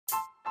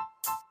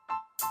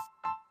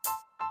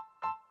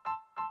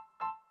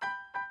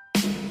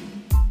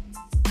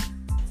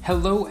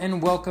Hello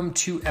and welcome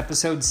to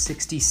episode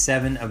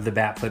 67 of the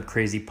Bat Flip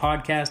Crazy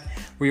podcast,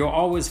 where you'll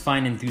always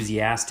find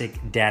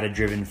enthusiastic,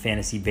 data-driven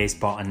fantasy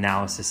baseball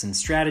analysis and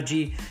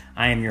strategy.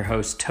 I am your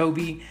host,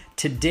 Toby.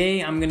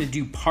 Today, I'm going to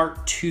do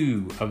part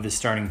 2 of the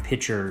starting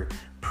pitcher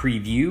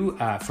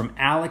preview from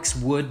Alex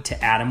Wood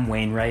to Adam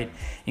Wainwright,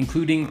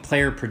 including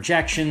player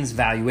projections,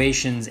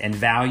 valuations, and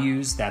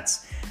values.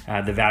 That's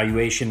the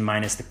valuation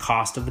minus the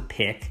cost of the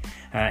pick.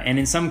 And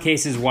in some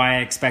cases, why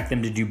I expect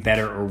them to do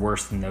better or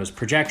worse than those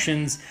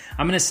projections.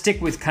 I'm going to stick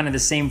with kind of the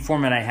same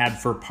format I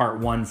had for part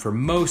 1 for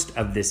most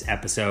of this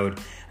episode.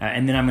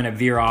 And then I'm going to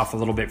veer off a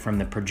little bit from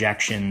the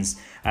projections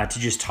to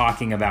just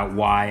talking about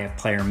why a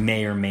player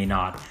may or may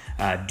not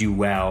do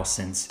well,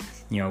 since,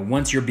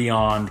 once you're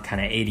beyond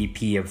kind of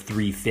ADP of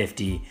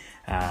 350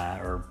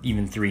 or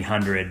even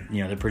 300,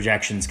 the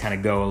projections kind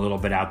of go a little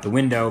bit out the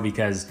window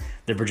because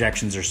the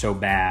projections are so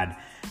bad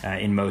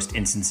in most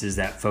instances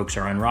that folks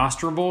are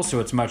unrosterable. So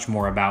it's much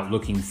more about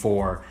looking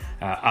for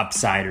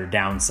upside or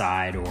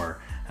downside,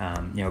 or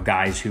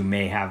guys who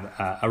may have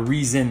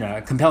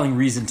a compelling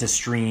reason to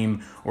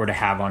stream or to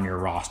have on your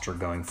roster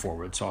going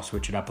forward. So I'll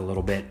switch it up a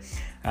little bit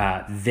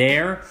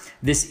there.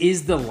 This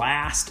is the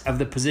last of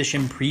the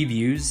position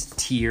previews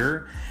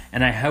tier,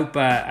 and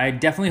I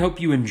definitely hope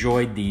you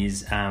enjoyed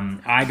these.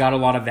 I got a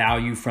lot of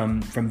value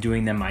from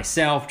doing them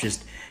myself,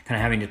 just kind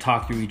of having to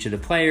talk through each of the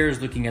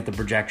players, looking at the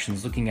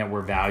projections, looking at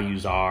where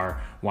values are,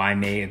 why I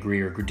may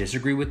agree or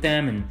disagree with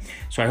them. And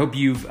so I hope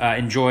you've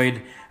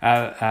enjoyed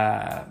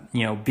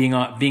being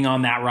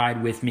on that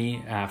ride with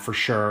me for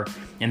sure,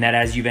 and that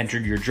as you've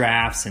entered your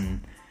drafts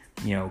and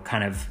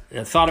kind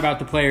of thought about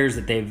the players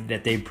that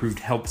they've proved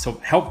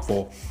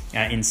helpful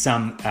in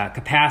some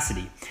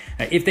capacity.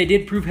 If they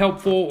did prove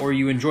helpful or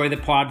you enjoy the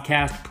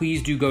podcast,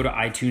 please do go to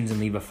iTunes and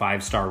leave a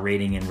 5-star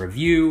rating and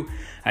review.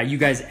 You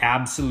guys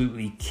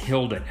absolutely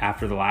killed it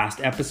after the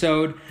last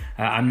episode.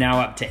 I'm now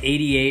up to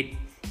 88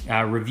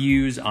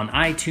 reviews on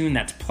iTunes.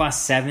 That's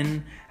plus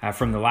 7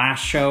 from the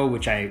last show,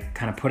 which I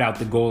kind of put out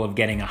the goal of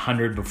getting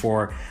 100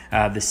 before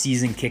the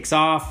season kicks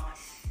off.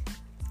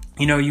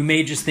 You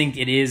may just think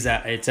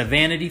it's a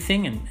vanity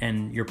thing,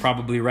 and you're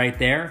probably right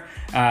there.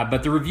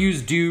 But the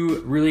reviews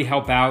do really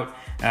help out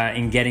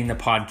in getting the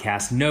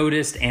podcast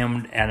noticed,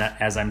 and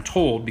as I'm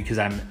told, because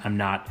I'm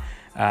not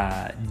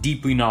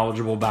deeply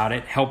knowledgeable about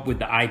it, help with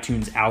the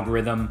iTunes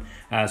algorithm,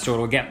 so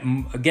it'll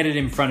get it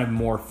in front of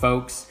more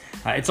folks.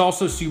 It's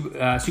also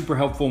super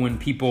helpful when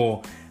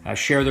people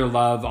share their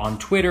love on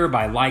Twitter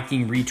by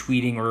liking,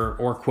 retweeting,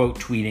 or quote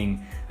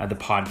tweeting the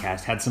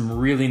podcast. Had some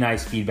really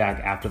nice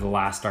feedback after the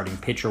last starting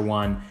pitcher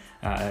one.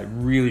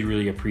 Really,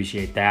 really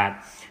appreciate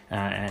that.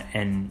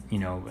 And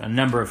a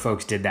number of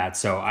folks did that.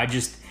 So I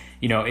just,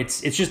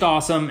 it's just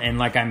awesome. And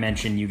like I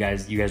mentioned, you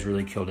guys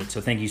really killed it.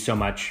 So thank you so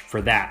much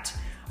for that.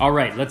 All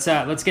right, let's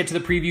get to the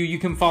preview. You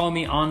can follow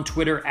me on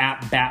Twitter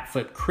at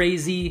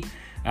BatFlipCrazy.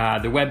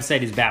 The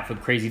website is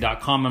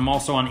batflipcrazy.com. I'm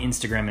also on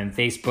Instagram and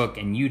Facebook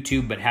and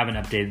YouTube, but haven't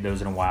updated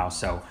those in a while.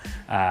 So,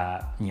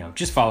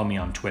 just follow me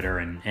on Twitter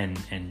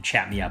and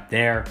chat me up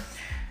there.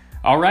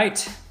 All right,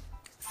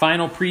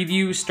 final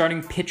preview,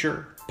 starting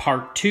pitcher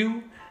part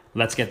 2.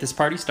 Let's get this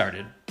party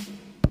started.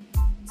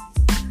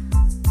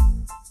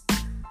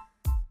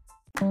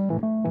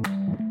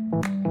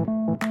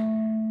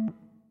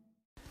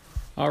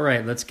 All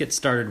right, let's get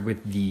started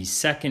with the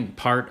second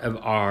part of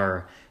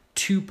our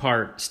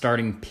 2-part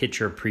starting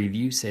pitcher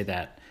preview. Say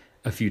that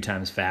a few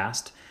times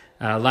fast.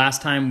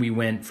 Last time we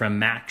went from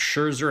Max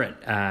Scherzer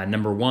at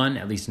number 1,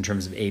 at least in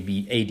terms of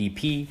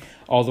ADP,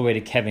 all the way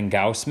to Kevin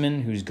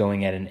Gausman, who's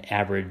going at an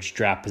average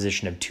draft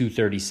position of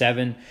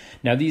 237.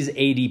 Now, these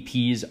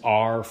ADPs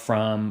are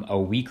from a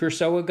week or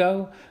so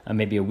ago,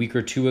 maybe a week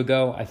or 2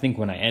 ago, I think,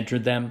 when I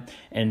entered them.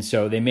 And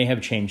so they may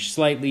have changed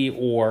slightly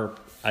or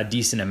a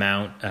decent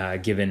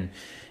amount given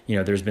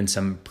there's been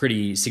some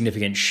pretty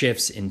significant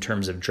shifts in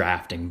terms of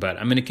drafting, but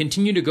I'm going to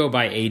continue to go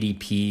by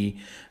ADP.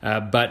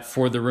 But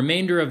for the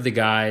remainder of the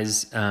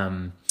guys,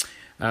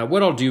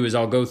 what I'll do is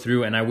I'll go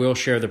through and I will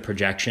share the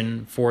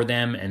projection for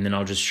them, and then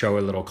I'll just show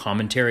a little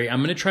commentary.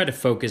 I'm going to try to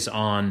focus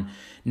on,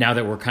 now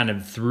that we're kind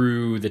of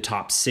through the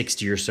top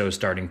 60 or so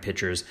starting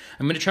pitchers,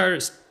 I'm going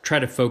to try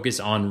to focus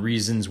on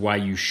reasons why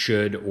you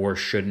should or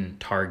shouldn't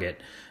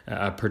target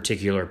a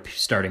particular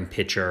starting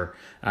pitcher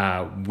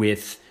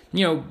with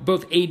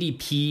both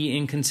ADP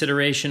in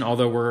consideration,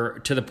 although we're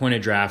to the point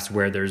of drafts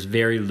where there's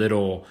very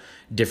little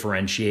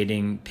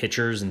differentiating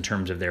pitchers in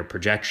terms of their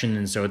projection.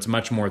 And so it's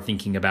much more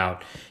thinking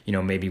about,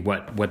 maybe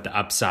what the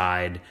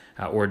upside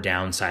or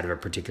downside of a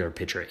particular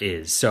pitcher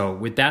is. So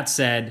with that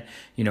said,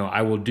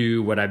 I will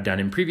do what I've done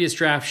in previous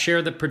drafts,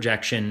 share the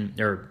projection,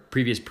 or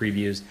previous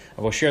previews.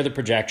 I will share the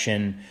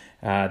projection,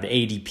 the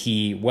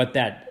ADP, what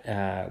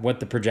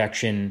the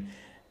projection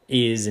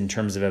is in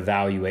terms of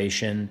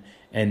evaluation,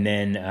 and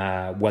then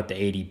what the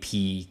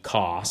ADP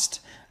cost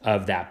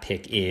of that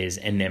pick is,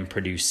 and then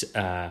produce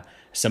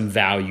some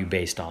value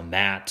based on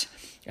that.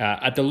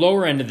 At the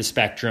lower end of the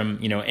spectrum,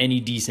 any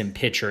decent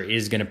pitcher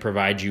is going to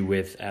provide you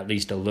with at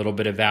least a little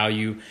bit of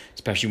value,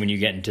 especially when you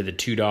get into the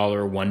 $2,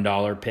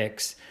 $1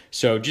 picks.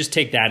 So just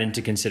take that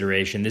into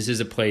consideration. This is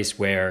a place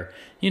where,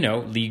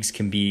 leagues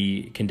can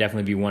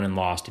definitely be won and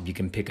lost if you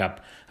can pick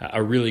up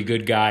a really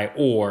good guy,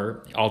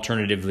 or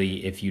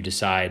alternatively, if you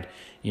decide,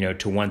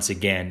 to once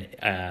again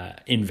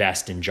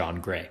invest in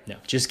John Gray. No,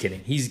 just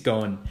kidding. He's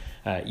going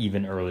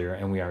even earlier,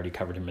 and we already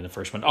covered him in the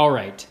first one. All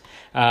right,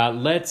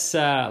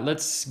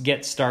 let's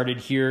get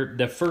started here.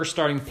 The first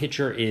starting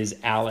pitcher is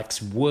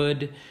Alex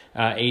Wood,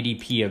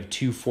 ADP of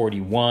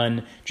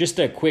 241. Just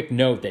a quick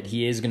note that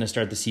he is going to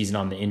start the season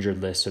on the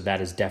injured list, so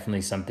that is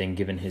definitely something,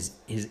 given his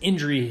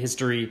injury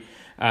history,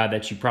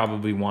 that you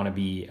probably want to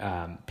be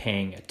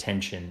paying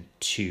attention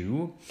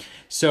to.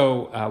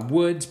 So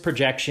Wood's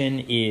projection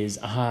is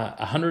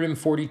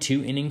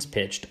 142 innings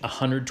pitched,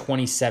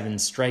 127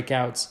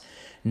 strikeouts,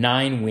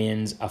 9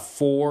 wins, a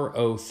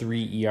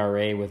 4.03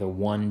 ERA with a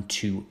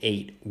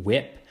 1.28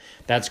 WHIP.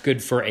 That's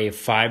good for a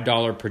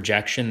 $5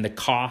 projection. The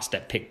cost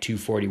at pick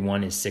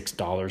 241 is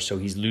 $6, so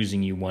he's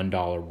losing you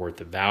 $1 worth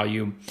of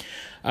value.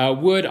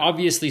 Wood,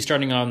 obviously,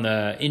 starting on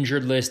the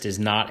injured list is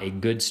not a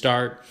good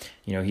start.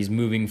 He's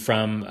moving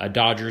from a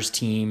Dodgers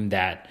team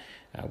that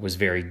was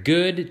very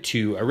good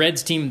to a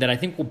Reds team that I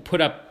think will put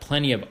up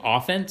plenty of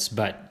offense,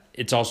 but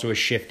it's also a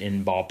shift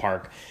in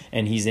ballpark,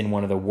 and he's in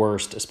one of the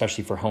worst,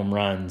 especially for home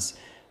runs,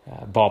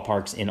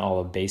 ballparks in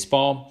all of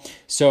baseball.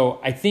 So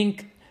I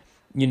think,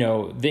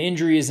 the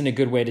injury isn't a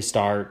good way to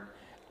start.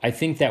 I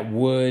think that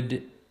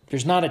Wood,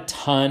 there's not a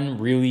ton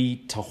really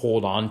to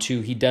hold on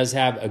to. He does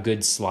have a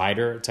good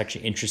slider. It's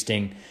actually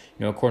interesting.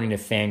 According to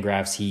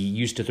Fangraphs, he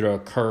used to throw a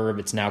curve.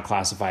 It's now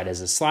classified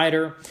as a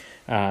slider.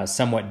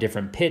 Somewhat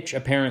different pitch,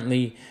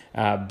 apparently.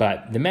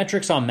 But the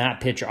metrics on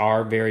that pitch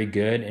are very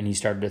good, and he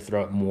started to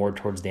throw it more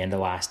towards the end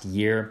of last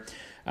year.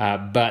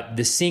 But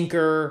the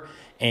sinker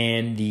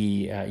and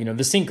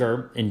the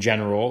sinker in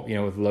general,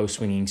 with low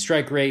swinging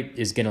strike rate,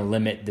 is going to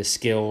limit the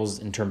skills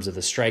in terms of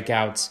the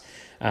strikeouts.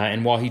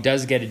 And while he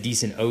does get a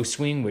decent O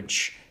swing,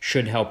 which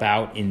should help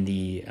out in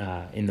the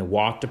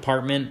walk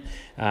department,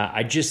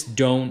 I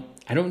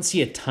don't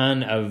see a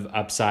ton of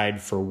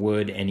upside for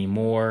Wood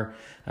anymore,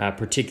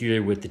 particularly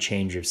with the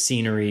change of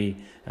scenery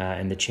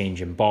and the change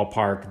in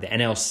ballpark. The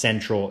NL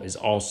Central is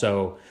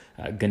also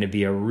going to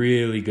be a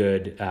really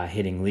good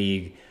hitting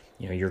league.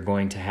 You're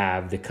going to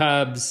have the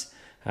Cubs.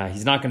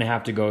 He's not going to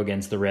have to go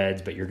against the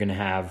Reds, but you're going to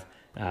have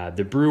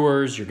the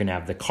Brewers, you're going to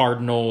have the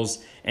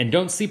Cardinals, and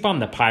don't sleep on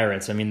the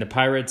Pirates. I mean, the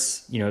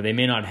Pirates, they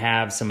may not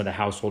have some of the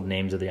household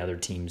names of the other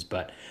teams,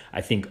 but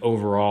I think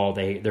overall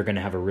they're going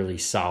to have a really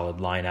solid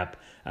lineup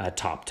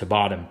top to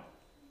bottom.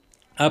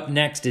 Up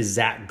next is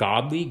Zach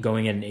Godley,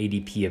 going at an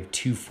ADP of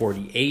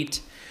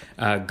 248.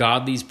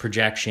 Godley's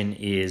projection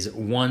is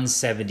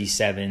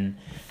 177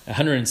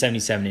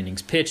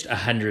 innings pitched,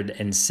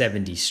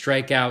 170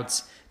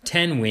 strikeouts,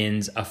 10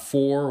 wins, a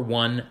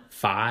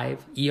 4.15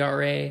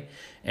 ERA,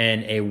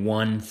 and a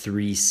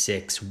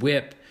 1.36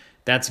 WHIP.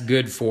 That's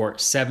good for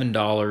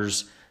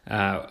 $7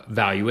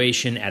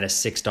 valuation at a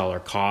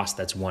 $6 cost.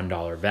 That's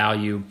 $1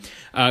 value.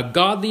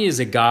 Godley is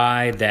a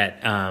guy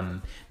that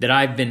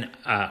I've been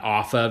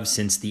off of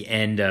since the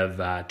end of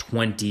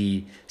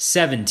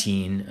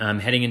 2017.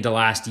 Heading into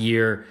last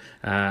year,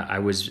 I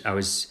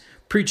was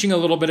preaching a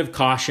little bit of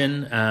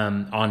caution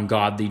on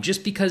Godley,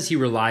 just because he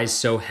relied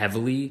so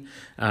heavily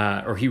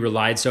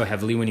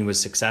when he was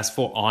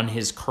successful on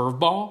his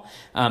curveball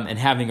and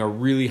having a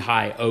really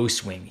high O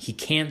swing. He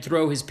can't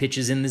throw his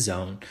pitches in the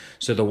zone,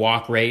 so the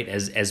walk rate,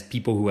 as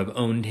people who have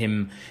owned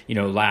him,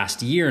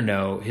 last year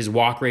know, his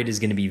walk rate is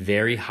going to be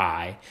very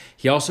high.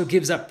 He also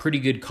gives up pretty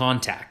good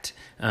contact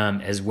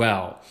as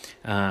well,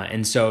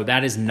 and so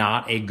that is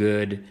not a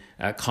good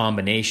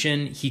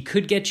combination. He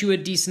could get you a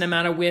decent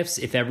amount of whiffs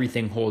if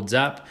everything holds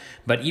up,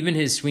 but even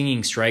his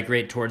swinging strike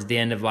rate towards the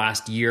end of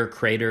last year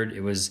cratered.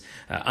 It was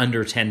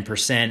under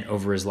 10%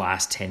 over his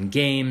last 10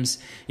 games,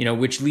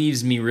 which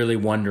leaves me really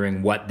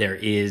wondering what there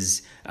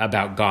is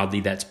about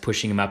Godley that's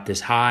pushing him up this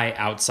high,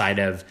 outside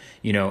of,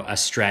 a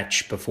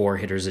stretch before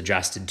hitters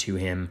adjusted to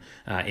him,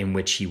 in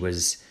which he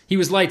was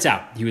lights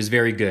out. He was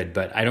very good,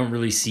 but I don't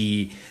really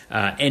see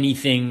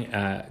anything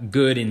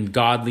good in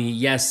Godley.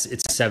 Yes,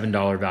 it's a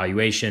 $7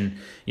 valuation,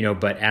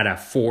 but at a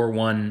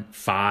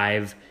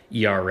 4.15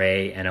 ERA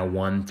and a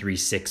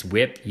 1.36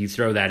 WHIP, you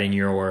throw that in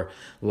your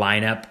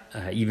lineup,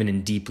 even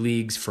in deep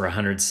leagues, for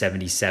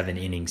 177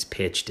 innings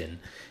pitched, and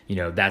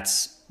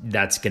that's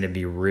going to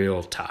be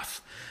real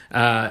tough.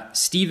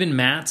 Steven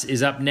Matz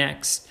is up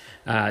next.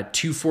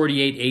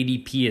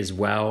 248 ADP as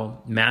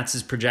well.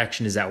 Matz's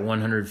projection is at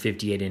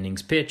 158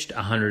 innings pitched,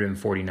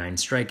 149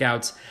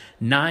 strikeouts,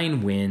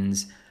 9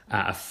 wins,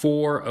 a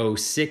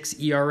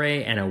 4.06 ERA,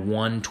 and a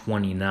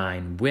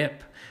 1.29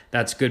 WHIP.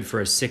 That's good for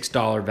a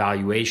 $6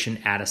 valuation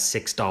at a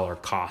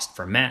 $6 cost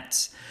for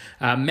Matz.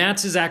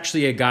 Matz is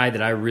actually a guy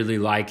that I really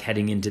like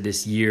heading into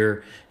this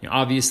year.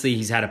 Obviously,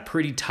 he's had a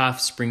pretty tough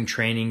spring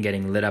training,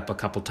 getting lit up a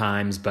couple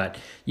times, but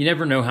you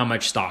never know how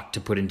much stock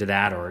to put into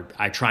that, or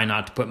I try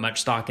not to put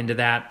much stock into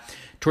that.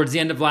 towards the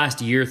end of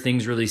last year,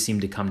 things really seemed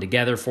to come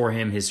together for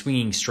him. His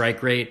swinging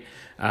strike rate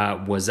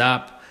was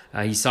up.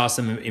 He saw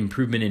some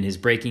improvement in his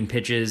breaking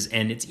pitches,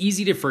 and it's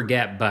easy to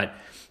forget, but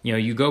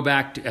you go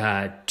back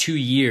 2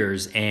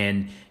 years,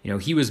 and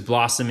he was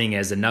blossoming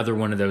as another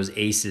one of those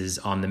aces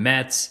on the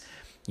Mets.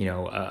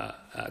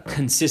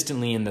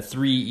 Consistently in the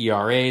 3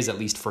 ERAs, at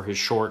least for his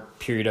short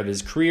period of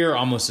his career,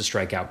 almost a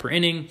strikeout per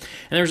inning.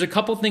 And there's a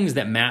couple things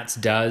that Matz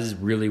does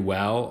really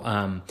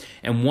well.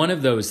 And one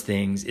of those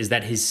things is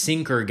that his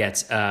sinker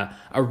gets a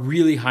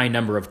really high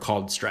number of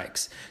called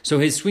strikes. So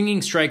his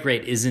swinging strike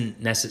rate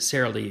isn't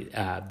necessarily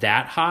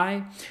that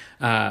high,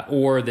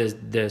 or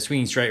the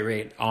swinging strike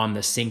rate on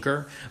the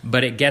sinker,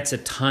 but it gets a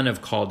ton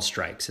of called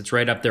strikes. It's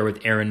right up there with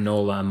Aaron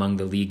Nola among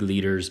the league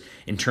leaders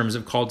in terms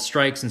of called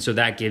strikes, and so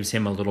that gives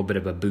him a little bit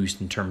of a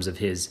boost in terms of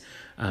his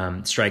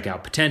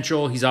strikeout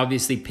potential. He's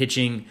obviously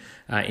pitching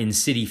in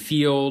Citi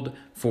Field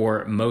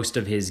for most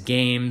of his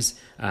games.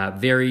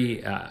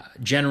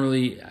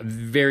 Generally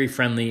very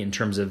friendly in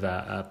terms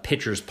of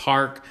pitcher's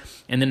park.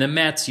 And then the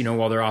Mets,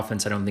 while their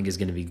offense I don't think is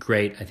going to be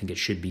great, I think it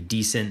should be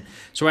decent.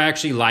 So I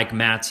actually like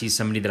Matz. He's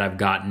somebody that I've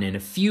gotten in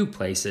a few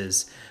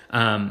places.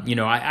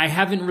 I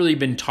haven't really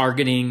been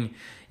targeting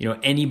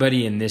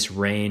anybody in this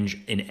range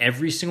in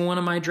every single one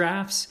of my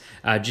drafts,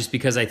 just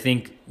because I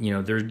think,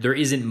 there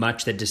isn't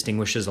much that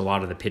distinguishes a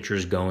lot of the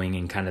pitchers going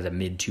in kind of the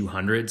mid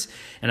 200s.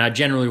 And I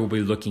generally will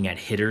be looking at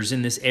hitters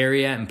in this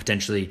area, and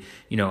potentially,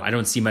 I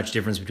don't see much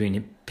difference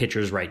between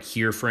pitchers right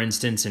here, for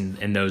instance,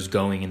 and those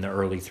going in the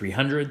early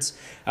 300s.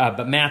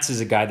 But Matz is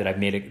a guy that I've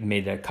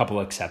made a couple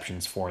of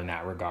exceptions for in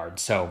that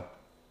regard. So,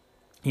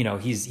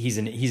 he's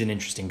an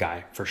interesting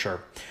guy for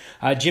sure.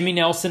 Jimmy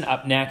Nelson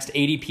up next,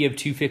 ADP of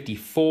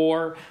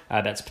 254.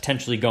 That's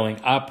potentially going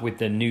up with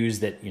the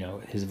news that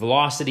his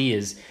velocity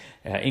is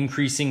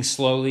increasing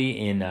slowly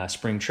in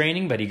spring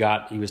training, but he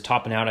was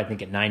topping out I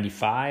think at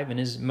 95 in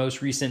his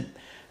most recent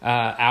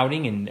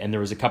outing, and there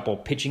was a couple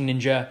pitching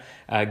ninja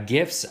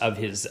gifs of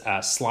his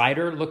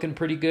slider looking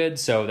pretty good,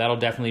 so that'll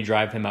definitely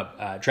drive him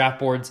up draft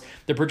boards.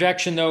 The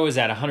projection though is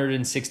at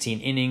 116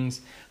 innings,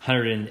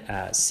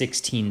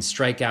 116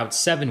 strikeouts,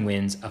 7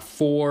 wins, a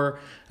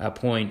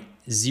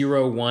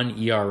 4.01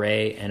 ERA,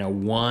 and a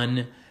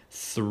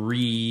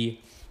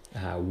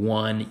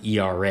 1.31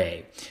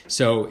 ERA.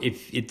 So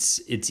if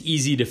it's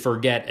easy to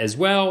forget as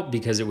well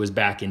because it was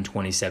back in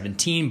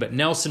 2017, but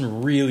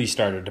Nelson really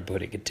started to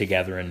put it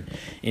together in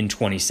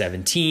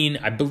 2017.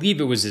 I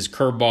believe it was his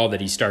curveball that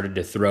he started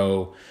to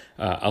throw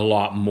a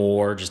lot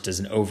more just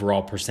as an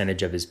overall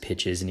percentage of his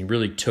pitches, and he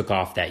really took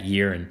off that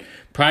year. And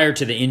prior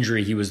to the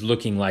injury, he was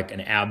looking like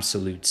an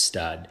absolute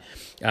stud.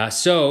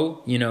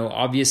 So,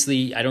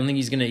 obviously, I don't think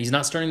he's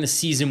not starting the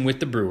season with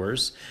the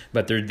Brewers,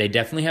 but they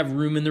definitely have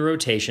room in the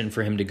rotation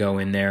for him to go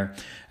in there.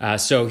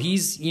 So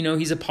he's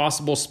a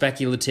possible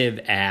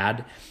speculative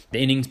add. The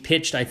innings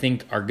pitched, I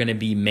think, are going to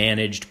be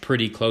managed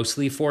pretty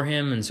closely for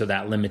him, and so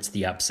that limits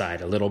the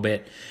upside a little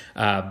bit.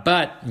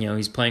 But,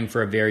 he's playing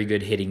for a very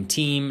good hitting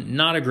team.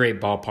 Not a great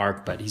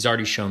ballpark, but he's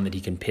already shown that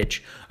he can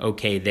pitch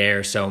okay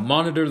there. So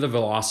monitor the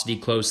velocity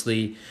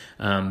closely.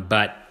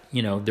 But,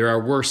 there are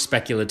worse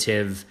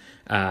speculative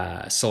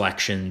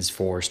selections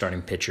for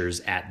starting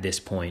pitchers at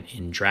this point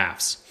in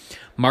drafts.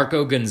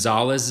 Marco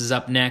Gonzalez is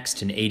up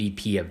next, an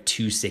ADP of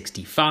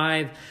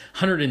 265,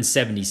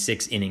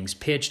 176 innings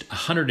pitched,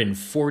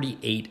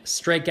 148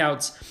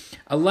 strikeouts,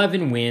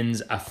 11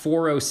 wins, a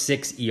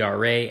 4.06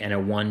 ERA, and a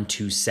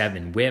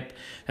 1.27 WHIP.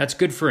 That's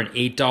good for an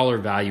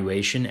 $8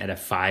 valuation at a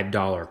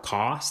 $5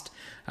 cost.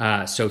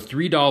 So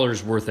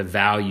 $3 worth of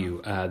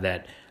value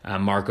that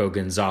Marco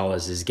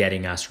Gonzalez is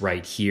getting us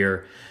right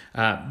here.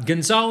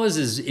 Gonzalez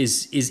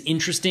is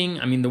interesting.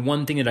 I mean, the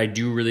one thing that I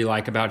do really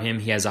like about him,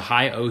 he has a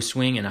high O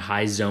swing and a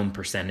high zone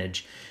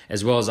percentage,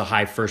 as well as a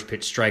high first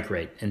pitch strike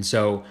rate. And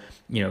so,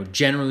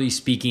 generally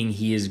speaking,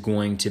 he is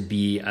going to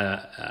be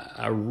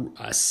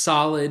a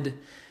solid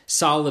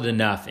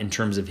enough in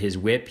terms of his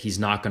whip. He's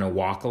not going to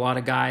walk a lot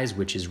of guys,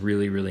 which is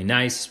really, really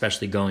nice,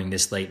 especially going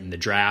this late in the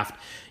draft.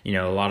 A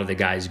lot of the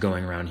guys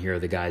going around here are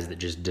the guys that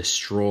just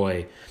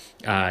destroy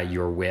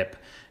your whip.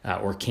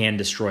 Or can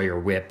destroy your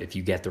whip if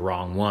you get the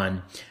wrong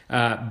one.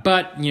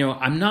 But,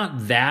 I'm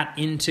not that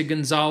into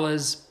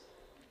Gonzalez.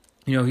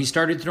 He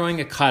started throwing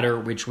a cutter,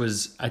 which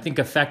was, I think,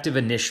 effective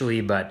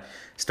initially, but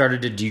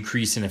started to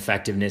decrease in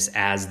effectiveness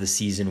as the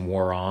season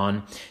wore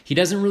on. He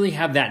doesn't really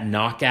have that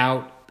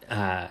knockout,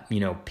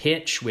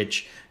 pitch,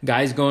 which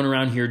guys going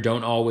around here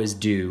don't always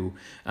do.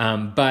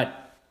 But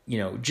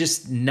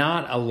just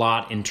not a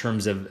lot in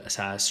terms of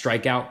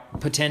strikeout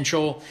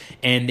potential,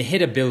 and the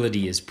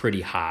hitability is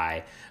pretty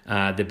high.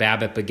 The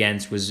BABIP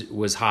against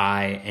was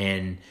high,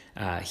 and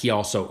he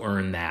also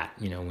earned that,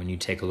 when you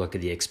take a look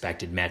at the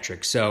expected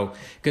metrics. So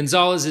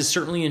Gonzalez is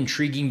certainly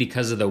intriguing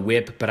because of the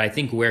whip, but I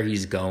think where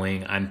he's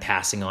going, I'm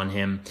passing on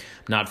him.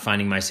 I'm not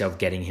finding myself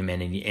getting him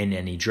in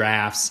any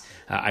drafts.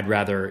 I'd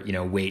rather,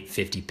 wait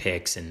 50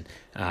 picks and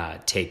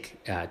take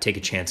a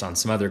chance on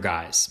some other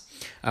guys.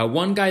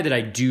 One guy that I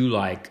do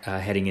like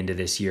heading into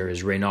this year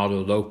is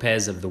Reynaldo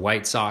Lopez of the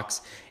White Sox,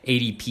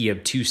 ADP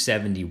of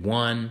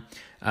 271.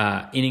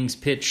 innings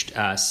pitched,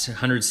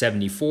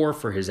 174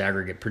 for his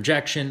aggregate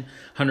projection,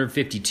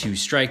 152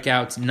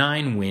 strikeouts,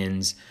 9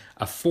 wins,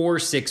 a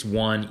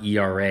 4.61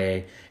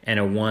 ERA, and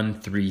a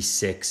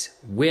 1.36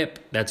 WHIP.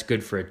 That's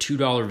good for a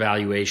 $2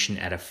 valuation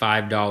at a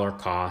 $5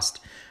 cost.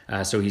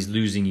 So he's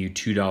losing you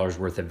 $2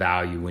 worth of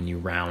value when you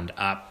round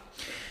up.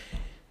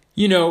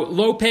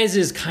 Lopez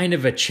is kind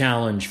of a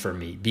challenge for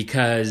me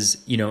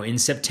because, in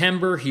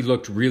September, he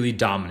looked really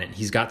dominant.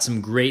 He's got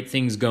some great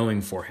things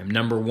going for him.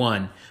 Number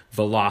one,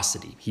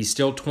 velocity. He's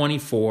still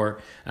 24,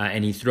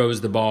 and he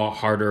throws the ball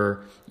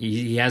harder.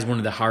 He has one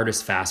of the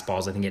hardest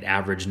fastballs. I think it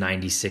averaged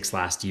 96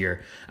 last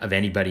year of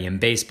anybody in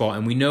baseball.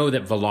 And we know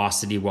that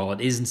velocity, while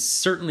it is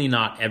certainly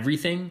not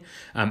everything,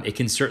 it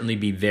can certainly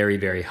be very,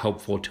 very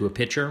helpful to a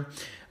pitcher.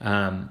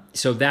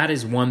 So that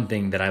is one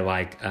thing that I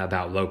like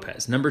about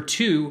Lopez. Number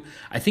two,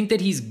 I think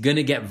that he's going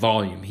to get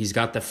volume. He's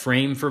got the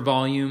frame for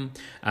volume.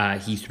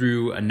 He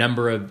threw a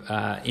number of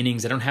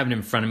innings. I don't have it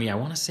in front of me. I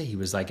want to say he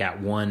was like at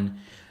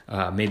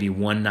maybe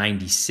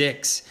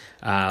 196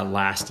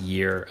 last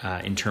year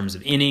in terms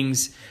of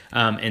innings.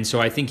 And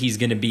so I think he's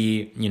going to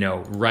be,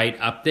 right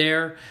up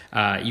there,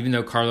 even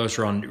though Carlos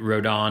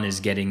Rodon is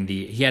getting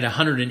he had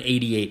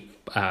 188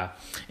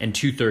 and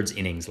 2/3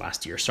 innings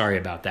last year. Sorry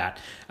about that.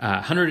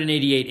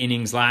 188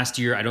 innings last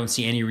year. I don't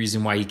see any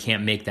reason why he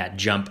can't make that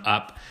jump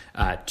up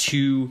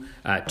to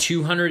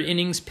 200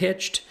 innings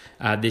pitched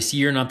this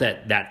year. Not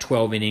that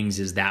 12 innings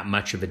is that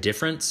much of a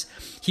difference.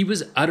 He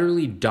was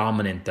utterly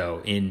dominant,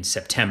 though, in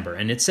September.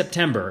 And it's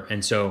September,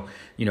 and so,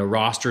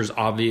 rosters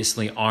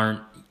obviously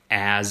aren't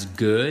as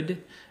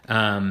good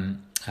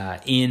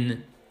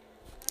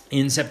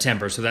in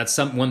September, so that's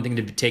one thing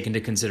to take into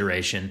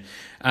consideration.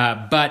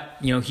 But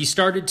he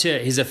started to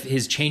his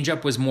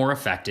changeup was more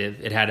effective.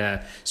 It had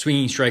a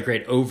swinging strike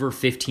rate over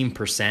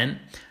 15%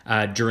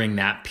 during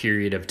that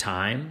period of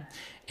time,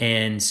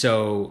 and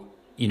so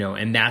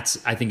and that's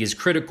I think is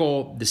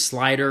critical. The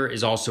slider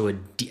is also a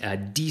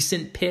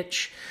decent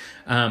pitch.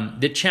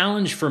 The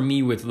challenge for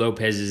me with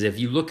Lopez is if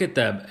you look at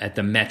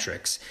the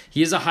metrics,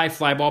 he is a high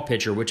fly ball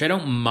pitcher, which I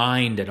don't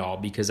mind at all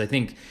because I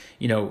think,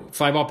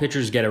 fly ball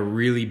pitchers get a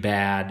really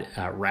bad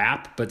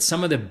rap, but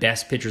some of the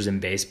best pitchers in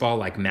baseball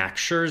like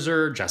Max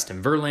Scherzer,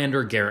 Justin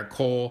Verlander, Garrett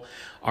Cole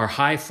are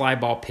high fly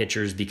ball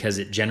pitchers because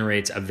it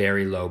generates a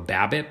very low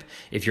BABIP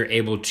if you're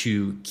able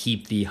to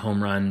keep the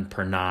home run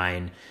per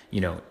 9,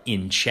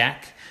 in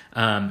check,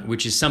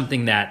 which is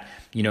something that,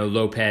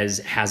 Lopez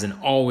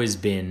hasn't always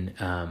been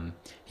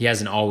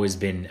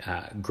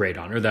great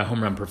on, or the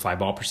home run per fly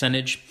ball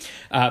percentage.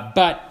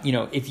 But,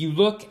 if you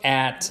look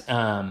at,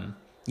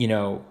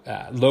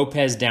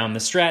 Lopez down the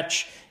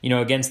stretch,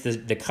 against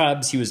the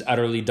Cubs, he was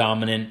utterly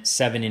dominant,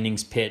 7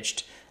 innings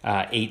pitched,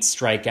 8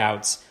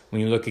 strikeouts.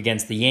 When you look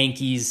against the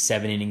Yankees,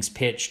 7 innings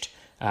pitched,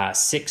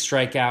 6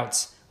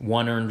 strikeouts,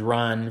 1 earned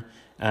run.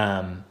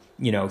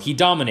 He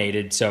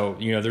dominated. So,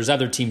 there's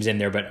other teams in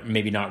there, but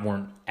maybe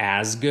weren't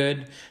as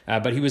good.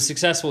 But he was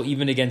successful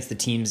even against the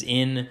teams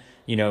in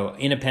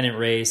a pennant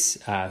race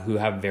who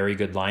have very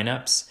good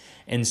lineups.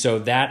 And so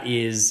that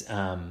is,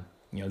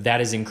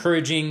 that is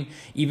encouraging,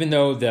 even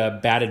though the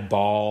batted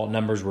ball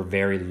numbers were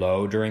very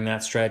low during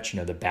that stretch.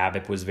 The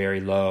BABIP was very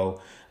low.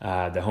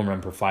 The home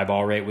run per fly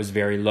ball rate was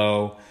very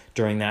low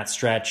during that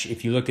stretch.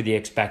 If you look at the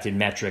expected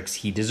metrics,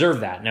 he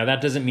deserved that. Now,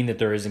 that doesn't mean that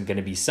there isn't going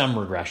to be some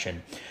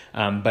regression,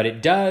 but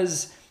it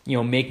does,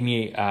 make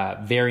me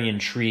very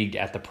intrigued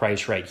at the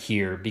price right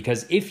here,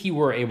 because if he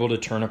were able to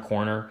turn a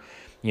corner,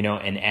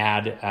 and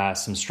add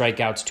some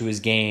strikeouts to his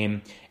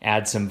game,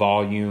 add some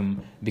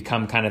volume,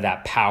 become kind of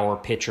that power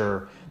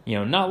pitcher,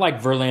 not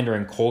like Verlander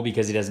and Cole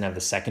because he doesn't have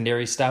the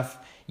secondary stuff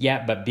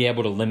yet, but be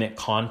able to limit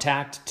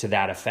contact to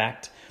that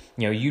effect,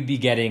 you'd be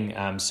getting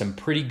some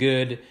pretty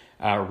good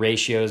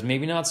ratios,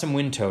 maybe not some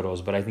win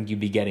totals, but I think you'd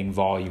be getting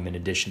volume in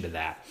addition to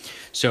that.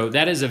 So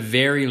that is a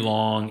very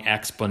long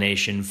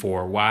explanation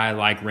for why I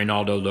like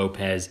Reynaldo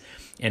Lopez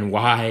and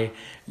why,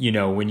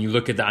 when you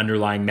look at the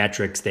underlying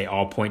metrics, they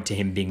all point to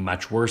him being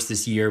much worse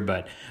this year,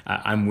 but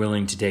I'm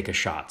willing to take a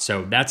shot.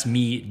 So that's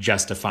me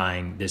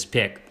justifying this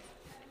pick.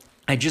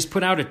 I just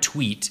put out a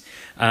tweet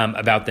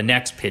about the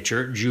next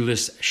pitcher,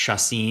 Jhoulys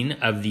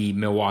Chacín of the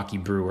Milwaukee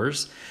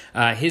Brewers.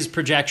 His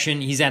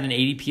projection, he's at an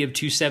ADP of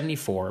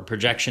 274, a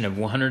projection of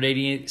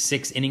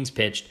 186 innings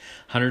pitched,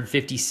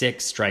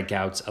 156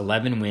 strikeouts,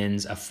 11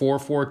 wins, a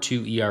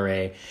 4.42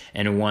 ERA,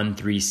 and a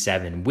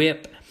 1.37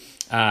 WHIP.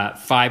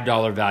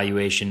 $5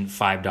 valuation,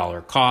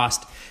 $5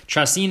 cost.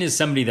 Chacín is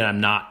somebody that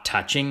I'm not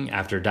touching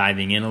after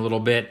diving in a little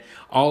bit.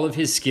 All of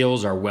his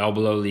skills are well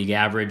below league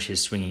average.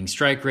 His swinging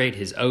strike rate,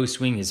 his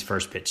O-swing, his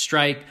first pitch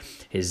strike,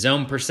 his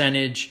zone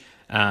percentage.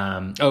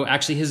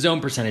 His zone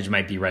percentage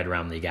might be right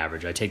around league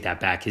average. I take that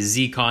back. His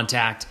Z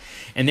contact.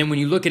 And then when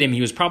you look at him,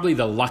 he was probably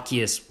the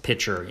luckiest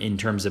pitcher in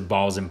terms of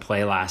balls in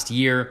play last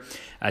year.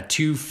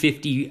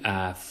 250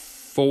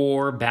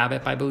 394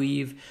 BABIP, I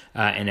believe,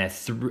 and a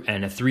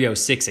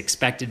 306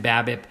 expected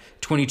BABIP,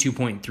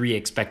 22.3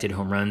 expected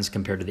home runs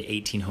compared to the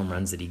 18 home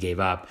runs that he gave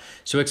up.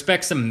 So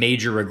expect some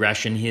major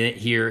regression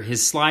here.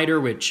 His slider,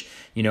 which,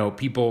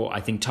 people I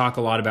think talk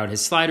a lot about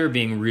his slider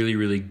being really,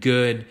 really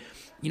good.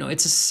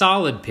 It's a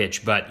solid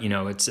pitch, but,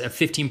 it's a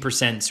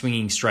 15%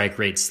 swinging strike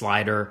rate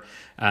slider.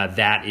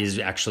 That is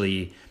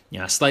actually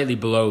slightly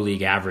below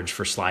league average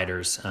for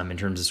sliders in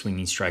terms of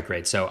swinging strike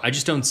rate. So I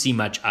just don't see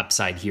much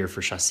upside here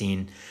for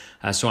Chacín,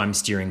 so I'm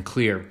steering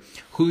clear.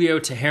 Julio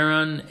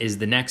Teheran is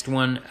the next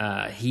one.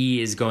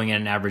 He is going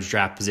at an average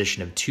draft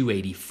position of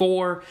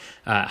 284,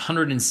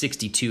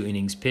 162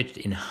 innings pitched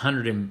in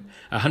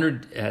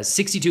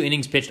 162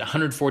 innings pitched,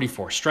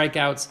 144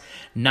 strikeouts,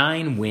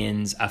 9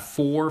 wins, a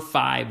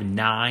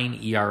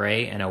 4.59 ERA,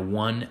 and a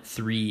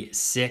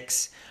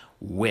 1.36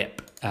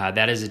 WHIP.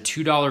 That is a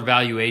 $2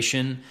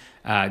 valuation.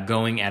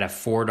 Going at a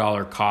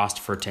 $4 cost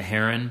for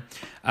Teheran.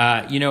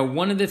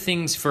 One of the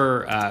things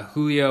for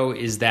Julio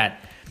is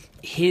that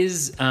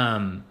his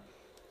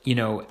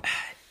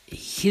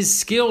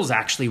skills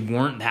actually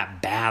weren't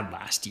that bad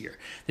last year.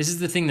 This is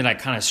the thing that I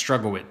kind of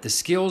struggle with. The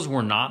skills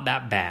were not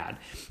that bad.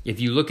 If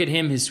you look at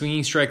him, his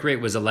swinging strike rate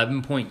was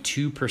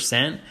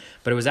 11.2%,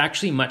 but it was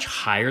actually much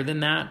higher than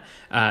that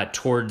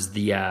towards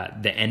the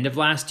end of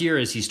last year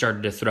as he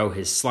started to throw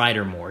his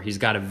slider more. He's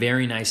got a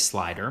very nice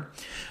slider,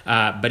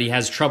 but he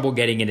has trouble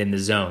getting it in the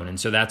zone, and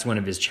so that's one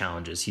of his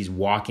challenges. He's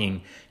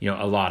walking,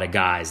 a lot of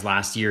guys.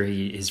 Last year,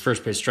 his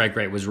first pitch strike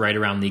rate was right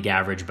around league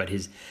average, but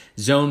his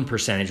zone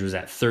percentage was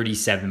at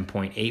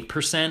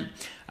 37.8%.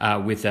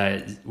 With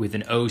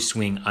an O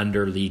swing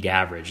under league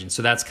average. And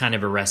so that's kind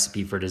of a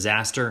recipe for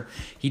disaster.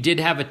 He did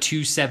have a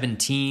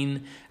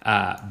 217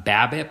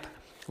 BABIP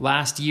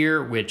last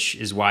year, which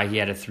is why he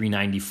had a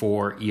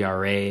 394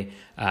 ERA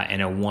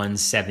and a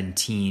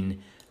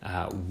 117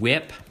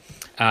 WHIP.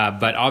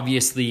 But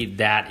obviously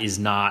that is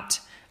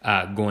not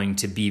going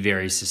to be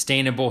very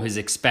sustainable. His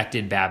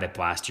expected BABIP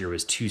last year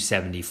was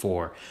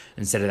 274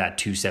 instead of that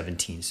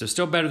 217. So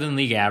still better than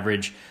league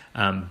average,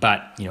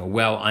 but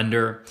well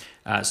under.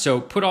 So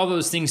put all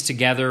those things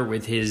together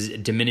with his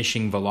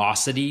diminishing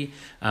velocity,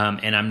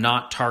 and I'm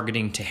not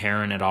targeting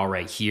Teheran at all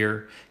right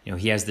here.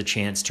 He has the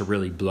chance to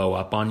really blow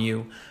up on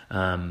you.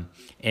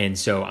 And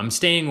so I'm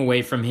staying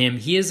away from him.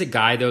 He is a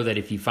guy, though, that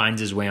if he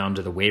finds his way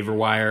onto the waiver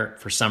wire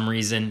for some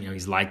reason,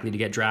 he's likely to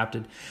get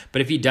drafted.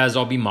 But if he does,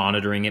 I'll be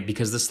monitoring it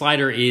because the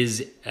slider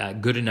is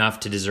good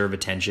enough to deserve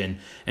attention.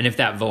 And if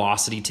that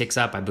velocity ticks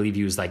up, I believe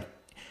he was like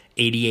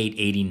 88,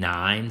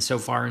 89 so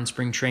far in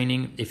spring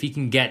training. If he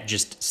can get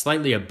just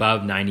slightly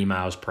above 90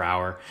 miles per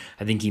hour,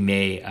 I think he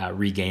may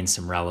regain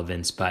some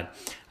relevance. But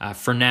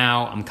for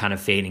now, I'm kind of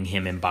fading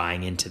him and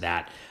buying into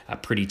that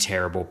pretty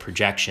terrible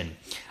projection.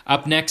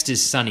 Up next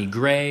is Sonny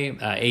Gray,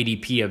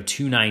 ADP of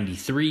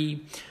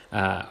 293,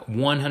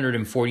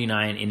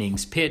 149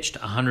 innings pitched,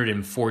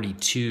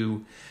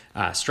 142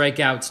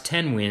 strikeouts,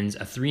 10 wins,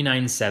 a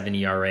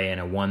 3.97 ERA,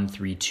 and a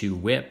 1.32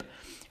 WHIP.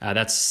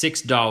 That's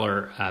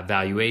 $6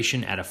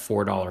 valuation at a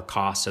 $4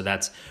 cost, so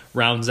that's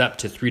rounds up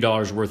to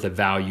 $3 worth of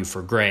value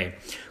for Gray.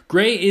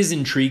 Gray is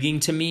intriguing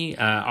to me.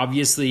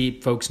 Obviously,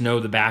 folks know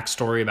the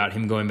backstory about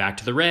him going back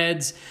to the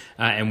Reds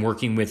and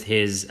working with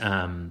his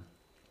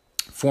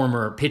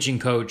former pitching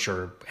coach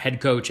or head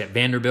coach at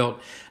Vanderbilt,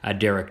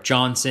 Derek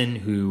Johnson,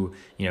 who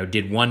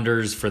did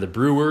wonders for the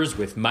Brewers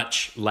with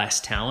much less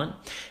talent.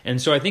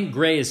 And so I think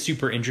Gray is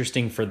super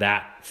interesting for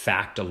that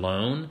fact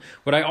alone.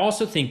 What I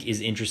also think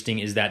is interesting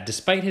is that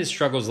despite his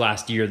struggles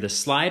last year, the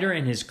slider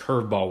and his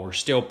curveball were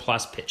still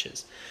plus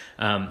pitches.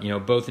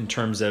 Both in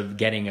terms of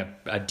getting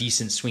a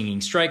decent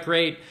swinging strike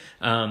rate,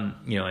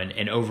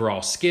 and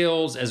overall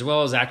skills, as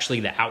well as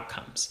actually the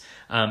outcomes.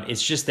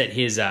 It's just that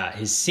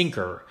his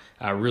sinker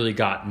really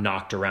got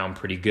knocked around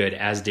pretty good,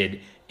 as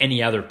did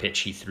any other pitch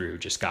he threw,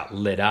 just got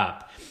lit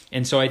up.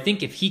 And so I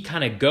think if he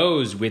kind of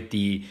goes with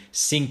the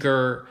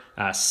sinker,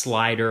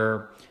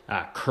 slider,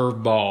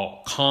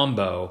 curveball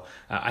combo,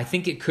 I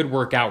think it could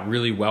work out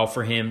really well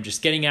for him.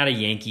 Just getting out of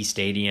Yankee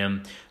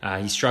Stadium,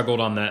 he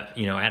struggled on the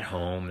at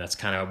home. That's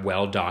kind of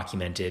well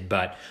documented.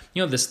 But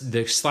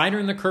the slider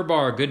and the curveball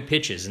are good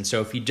pitches, and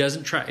so if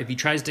he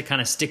tries to kind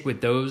of stick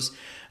with those,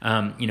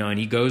 and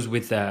he goes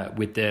with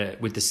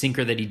the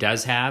sinker that he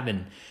does have,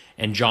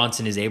 and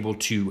Johnson is able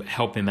to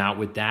help him out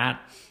with that.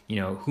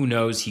 Who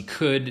knows? He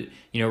could,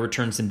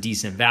 return some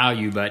decent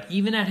value, but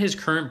even at his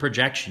current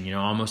projection,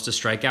 almost a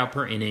strikeout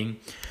per inning,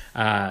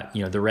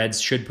 the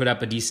Reds should put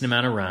up a decent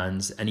amount of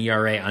runs, an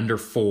ERA under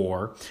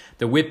 4.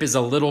 The WHIP is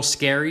a little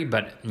scary,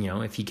 but,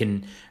 if he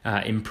can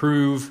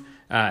improve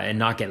and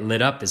not get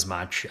lit up as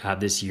much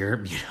this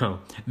year,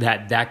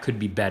 that could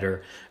be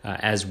better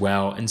as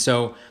well. And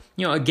so,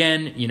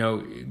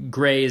 again,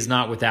 Gray is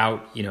not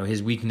without,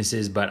 his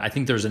weaknesses, but I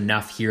think there's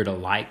enough here to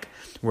like.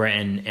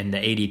 And the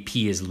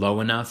ADP is low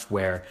enough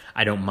where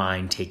I don't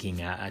mind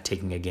taking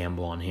a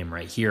gamble on him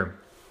right here.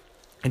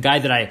 A guy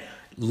that I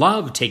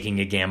love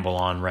taking a gamble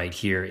on right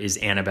here is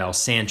Anibal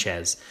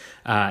Sanchez.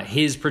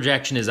 His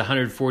projection is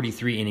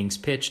 143 innings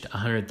pitched,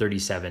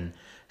 137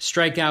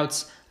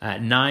 strikeouts,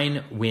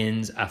 9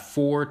 wins, a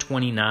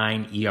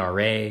 4.29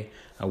 ERA,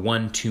 a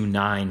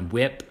 1.29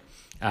 WHIP.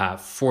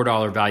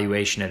 $4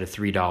 valuation at a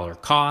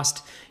 $3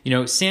 cost.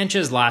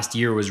 Sanchez last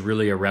year was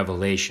really a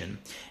revelation.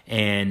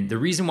 And the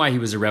reason why he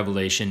was a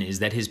revelation is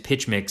that his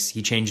pitch mix,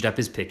 he changed up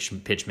his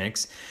pitch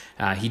mix.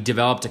 He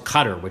developed a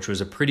cutter, which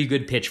was a pretty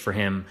good pitch for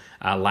him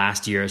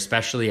last year,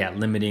 especially at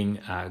limiting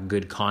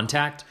good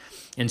contact.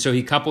 And so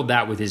he coupled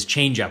that with his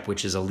changeup,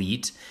 which is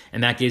elite,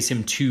 and that gives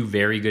him 2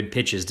 very good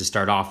pitches to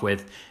start off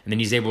with. And then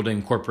he's able to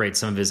incorporate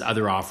some of his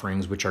other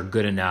offerings, which are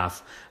good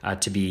enough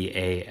to be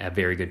a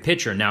very good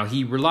pitcher. Now,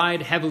 he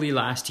relied heavily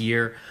last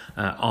year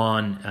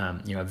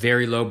on a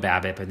very low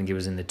BABIP. I think it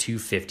was in the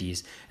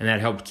 250s, and that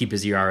helped keep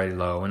his ERA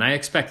low. And I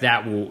expect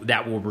that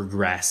will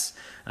regress.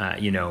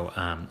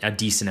 A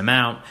decent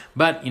amount,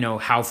 but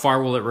how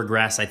far will it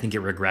regress? I think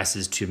it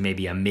regresses to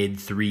maybe a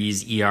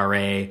mid-3s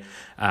ERA.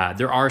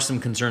 There are some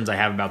concerns I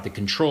have about the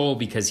control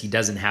because he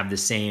doesn't have the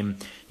same,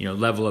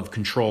 level of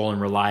control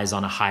and relies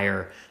on a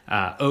higher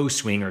O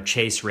swing or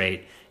chase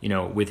rate,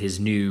 with his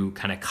new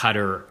kind of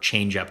cutter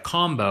changeup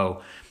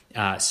combo.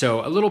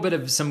 So a little bit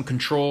of some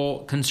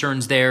control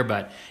concerns there,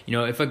 but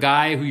if a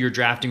guy who you're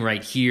drafting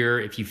right here,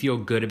 if you feel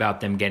good about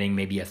them getting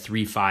maybe a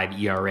 3.5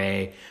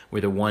 ERA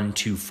with a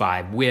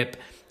 1.25 WHIP,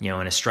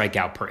 and a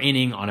strikeout per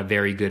inning on a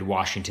very good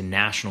Washington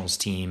Nationals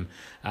team,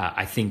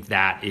 I think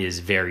that is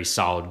very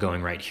solid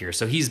going right here.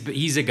 So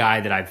he's a guy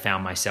that I've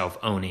found myself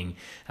owning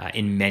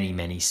in many,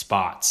 many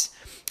spots.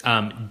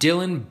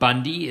 Dylan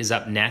Bundy is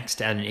up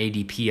next at an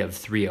ADP of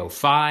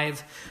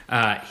 305.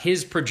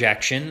 His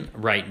projection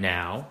right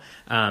now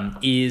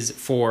is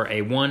for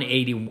a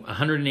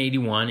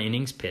 181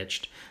 innings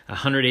pitched,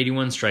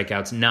 181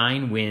 strikeouts,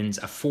 9 wins,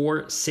 a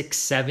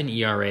 4.67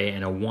 ERA,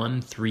 and a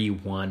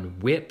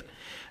 1.31 WHIP.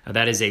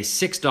 That is a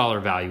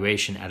 $6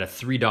 valuation at a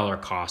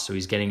 $3 cost, so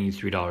he's getting you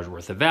 $3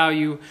 worth of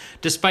value.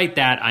 Despite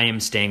that, I am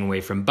staying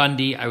away from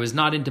Bundy. I was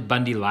not into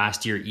Bundy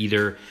last year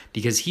either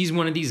because he's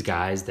one of these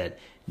guys that,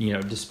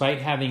 despite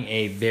having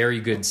a very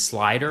good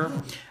slider,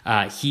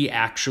 he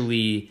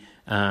actually,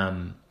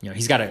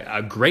 he's got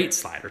a great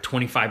slider,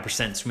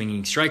 25%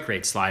 swinging strike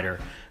rate slider,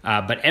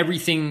 but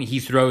everything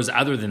he throws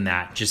other than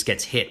that just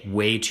gets hit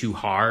way too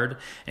hard,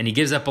 and he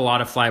gives up a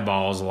lot of fly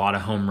balls, a lot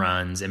of home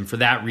runs, and for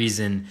that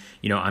reason,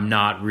 I'm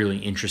not really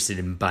interested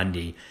in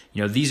Bundy.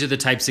 These are the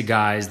types of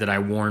guys that I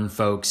warn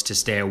folks to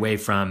stay away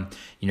from,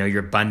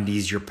 your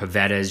Bundys, your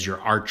Pavettas, your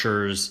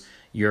Archers,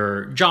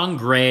 your John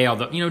Gray,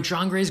 although,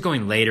 John Gray's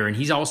going later, and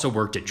he's also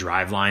worked at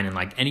Driveline, and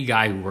like any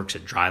guy who works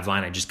at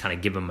Driveline, I just kind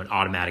of give him an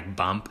automatic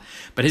bump.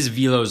 But his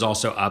velo is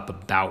also up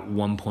about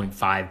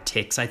 1.5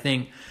 ticks, I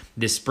think,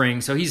 this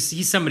spring. So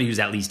he's somebody who's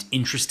at least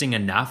interesting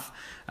enough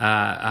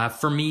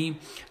for me.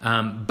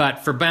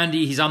 But for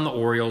Bundy, he's on the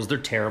Orioles. They're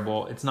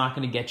terrible. It's not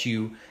going to get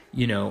you,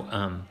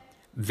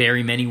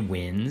 very many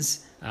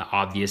wins.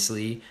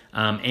 Obviously,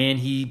 and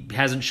he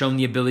hasn't shown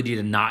the ability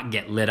to not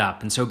get lit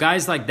up. And so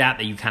guys like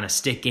that you kind of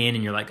stick in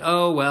and you're like,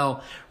 oh,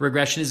 well,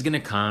 regression is going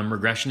to come,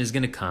 and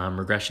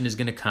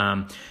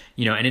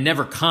it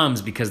never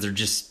comes because they're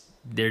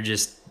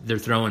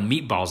throwing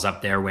meatballs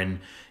up there when,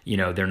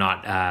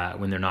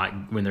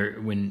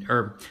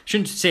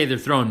 shouldn't say they're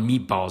throwing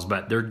meatballs,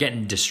 but they're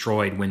getting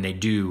destroyed when they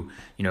do,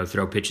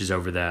 throw pitches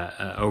over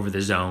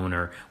the zone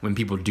or when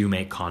people do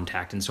make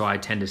contact. And so I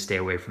tend to stay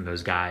away from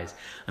those guys.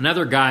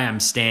 Another guy I'm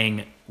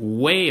staying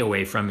way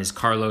away from is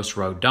Carlos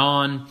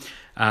Rodon.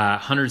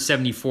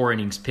 174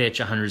 innings pitch,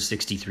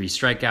 163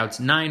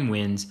 strikeouts, 9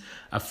 wins,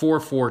 a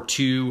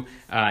 4.42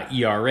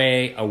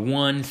 ERA, a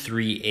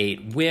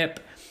 1.38 WHIP.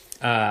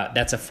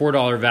 That's a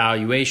 $4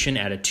 valuation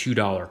at a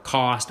 $2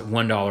 cost,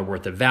 $1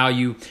 worth of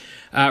value.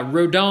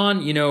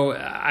 Rodon,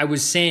 I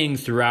was saying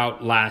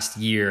throughout last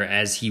year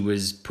as he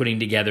was putting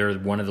together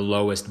one of the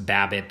lowest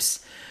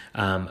BABIPs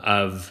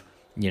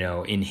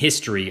in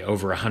history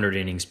over 100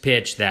 innings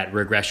pitched, that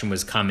regression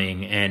was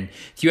coming. And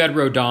if you had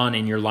Rodon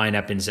in your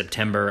lineup in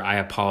September, I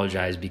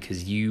apologize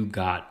because you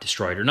got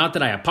destroyed. Or not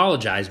that I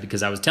apologize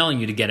because I was telling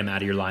you to get him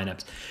out of your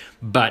lineups.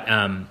 But,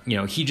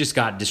 he just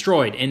got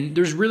destroyed. And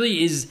there's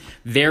really is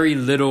very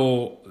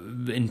little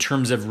in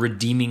terms of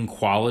redeeming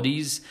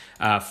qualities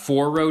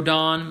for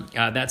Rodon.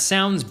 That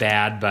sounds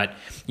bad, but,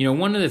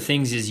 one of the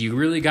things is you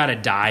really got to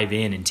dive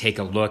in and take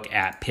a look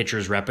at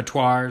pitchers'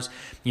 repertoires.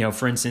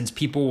 For instance,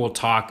 people will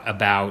talk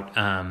about,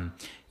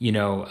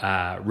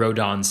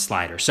 Rodon's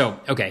slider. So,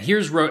 okay,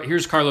 here's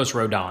Carlos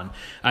Rodon.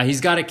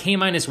 He's got a K-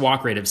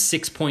 walk rate of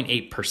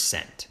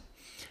 6.8%.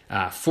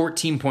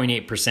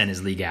 14.8%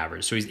 is league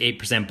average, so he's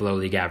 8% below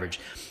league average.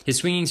 His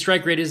swinging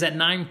strike rate is at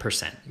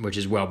 9%, which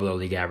is well below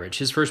league average.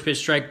 His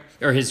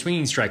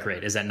swinging strike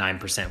rate is at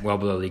 9%, well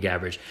below league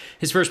average.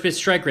 His first pitch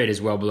strike rate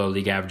is well below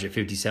league average at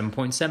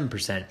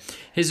 57.7%.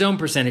 His zone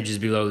percentage is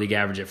below league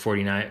average at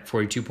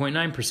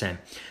 42.9%.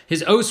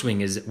 His O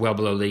swing is well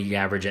below league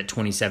average at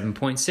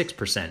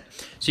 27.6%.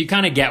 So you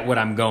kind of get what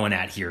I'm going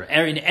at here.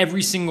 In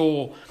every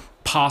single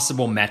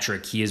possible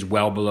metric, he is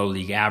well below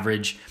league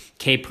average.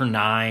 K per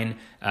 9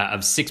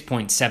 of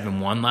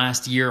 6.71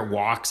 last year,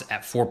 walks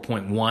at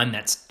 4.1.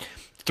 That's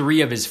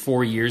 3 of his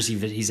 4 years,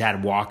 he's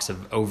had walks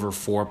of over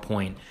 4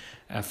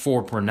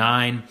 per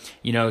 9,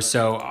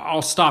 so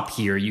I'll stop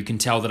here. You can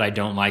tell that I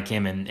don't like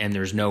him, and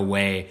there's no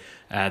way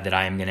that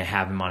I am going to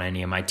have him on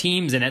any of my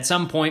teams. And at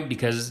some point,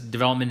 because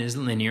development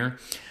isn't linear,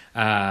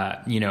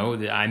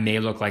 I may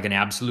look like an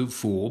absolute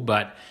fool,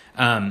 but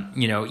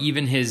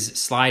even his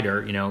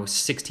slider,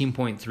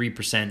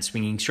 16.3%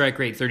 swinging strike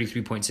rate,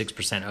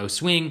 33.6% O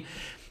swing,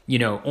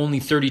 only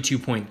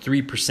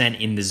 32.3%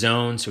 in the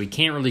zone. So he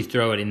can't really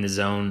throw it in the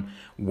zone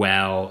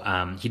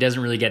well. He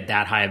doesn't really get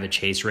that high of a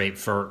chase rate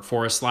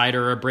for a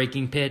slider or a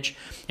breaking pitch.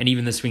 And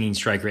even the swinging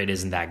strike rate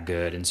isn't that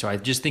good. And so I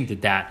just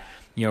think that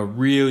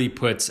really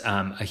puts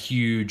a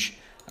huge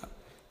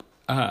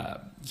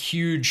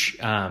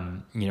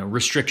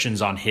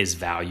restrictions on his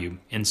value.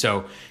 And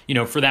so,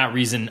 for that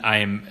reason, I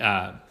am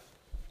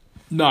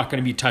not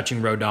going to be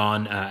touching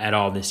Rodon at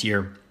all this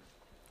year.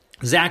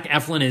 Zach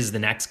Eflin is the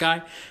next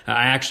guy.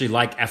 I actually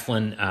like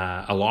Eflin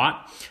a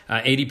lot.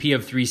 ADP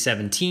of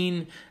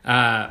 317,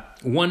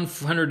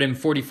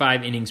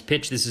 145 innings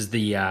pitched. This is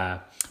the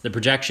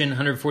projection,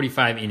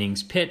 145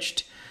 innings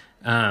pitched.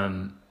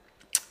 You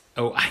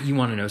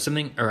want to know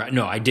something? Or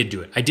no, I did do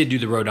it. I did do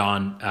the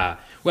Rodon.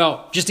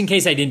 Just in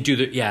case I didn't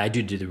do I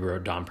did do the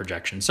Rodon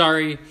projection.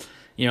 Sorry,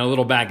 a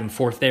little back and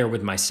forth there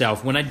with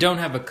myself. When I don't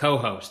have a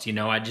co-host,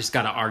 I just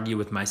got to argue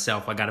with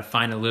myself. I got to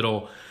find a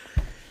little,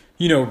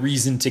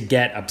 reason to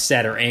get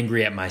upset or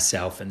angry at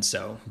myself. And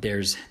so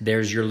there's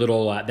your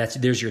little,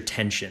 there's your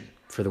tension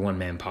for the One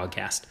Man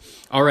Podcast.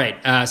 All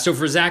right. So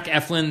for Zach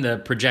Eflin, the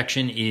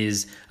projection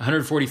is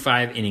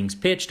 145 innings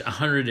pitched,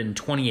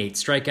 128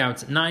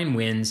 strikeouts, 9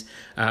 wins,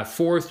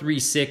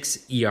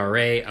 4.36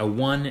 ERA, a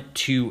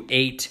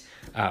 1.28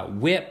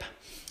 WHIP.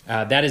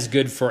 That is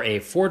good for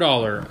a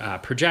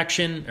 $4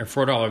 projection or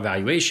 $4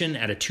 valuation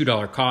at a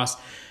 $2 cost,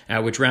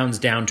 which rounds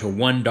down to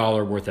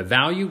 $1 worth of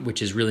value,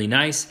 which is really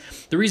nice.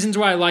 The reasons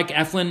why I like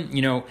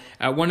Eflin,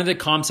 one of the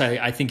comps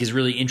I think is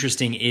really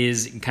interesting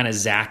is kind of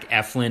Zach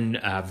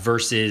Eflin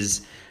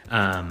versus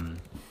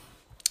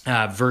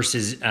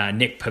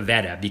Nick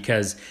Pivetta,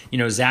 because,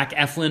 Zach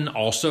Eflin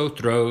also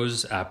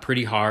throws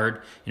pretty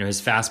hard. His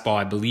fastball,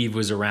 I believe,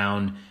 was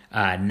around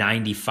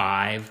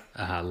 95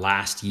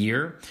 last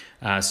year.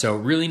 So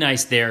really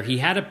nice there. He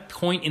had a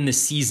point in the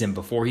season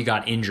before he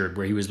got injured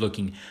where he was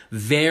looking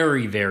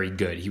very, very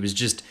good. He was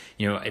just,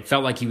 it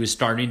felt like he was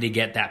starting to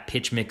get that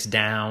pitch mix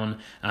down.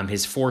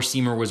 His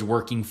four-seamer was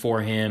working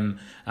for him.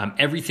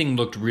 Everything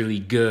looked really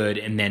good,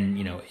 and then,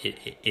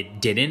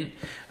 it didn't.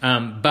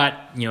 But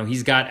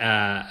he's got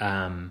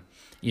a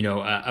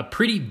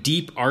pretty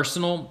deep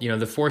arsenal.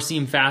 The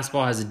four-seam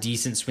fastball has a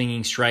decent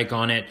swinging strike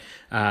on it,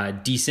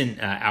 decent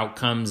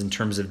outcomes in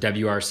terms of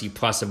WRC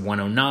plus of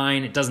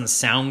 109. It doesn't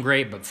sound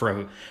great, but for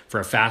a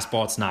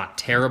fastball, it's not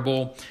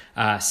terrible.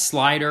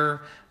 Slider,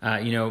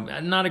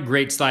 not a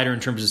great slider in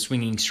terms of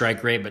swinging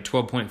strike rate, but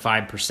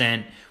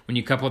 12.5%. When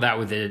you couple that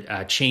with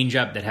a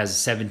changeup that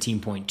has a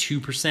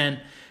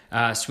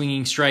 17.2%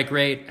 swinging strike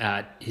rate,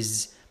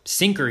 his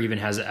sinker even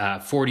has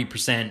a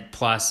 40%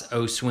 plus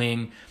O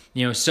swing.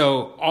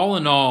 So all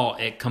in all,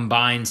 it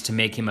combines to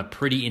make him a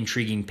pretty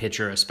intriguing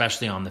pitcher,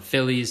 especially on the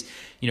Phillies.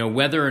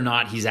 Whether or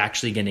not he's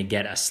actually going to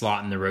get a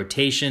slot in the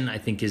rotation, I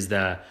think is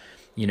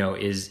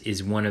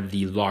is one of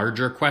the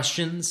larger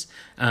questions.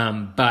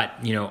 But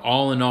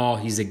all in all,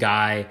 he's a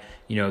guy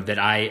that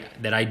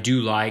I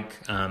do like.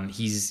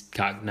 He's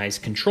got nice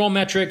control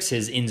metrics.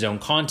 His in-zone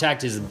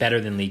contact is better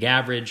than league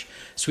average.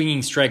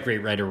 Swinging strike rate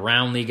right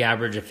around league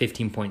average, a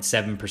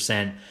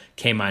 15.7%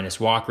 K-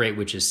 walk rate,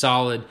 which is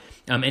solid.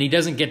 And he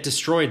doesn't get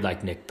destroyed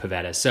like Nick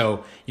Pivetta.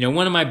 So,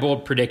 one of my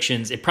bold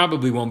predictions, it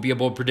probably won't be a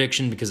bold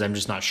prediction because I'm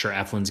just not sure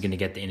Eflin's going to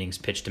get the innings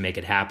pitched to make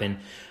it happen,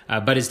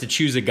 but is to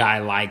choose a guy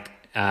like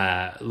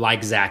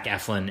Zach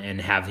Eflin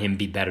and have him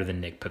be better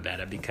than Nick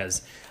Pivetta,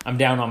 because I'm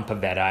down on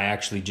Pivetta. I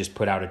actually just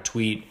put out a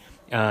tweet.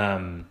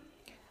 Just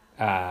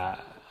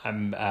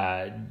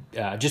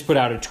put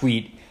out a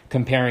tweet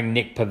comparing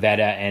Nick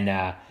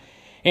Pivetta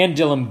and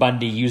Dylan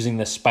Bundy using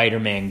the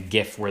Spider-Man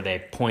GIF where they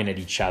point at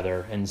each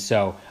other. And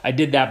so I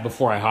did that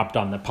before I hopped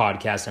on the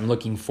podcast. I'm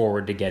looking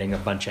forward to getting a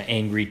bunch of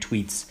angry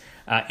tweets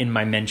in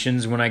my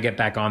mentions when I get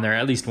back on there,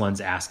 at least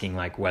ones asking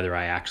like whether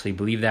I actually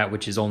believe that,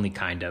 which is only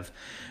kind of.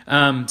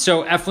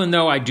 So Eflin,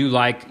 though, I do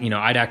like,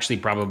 I'd actually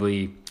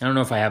probably, I don't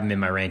know if I have him in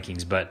my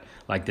rankings, but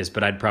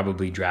I'd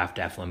probably draft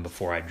Eflin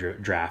before I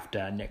draft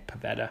Nick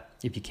Pivetta.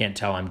 If you can't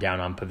tell, I'm down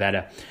on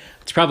Pivetta.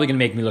 It's probably going to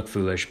make me look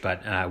foolish,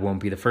 but it won't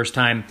be the first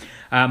time.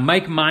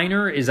 Mike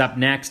Minor is up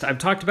next. I've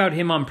talked about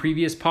him on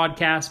previous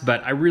podcasts,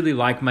 but I really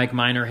like Mike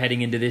Minor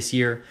heading into this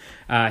year.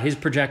 His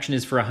projection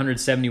is for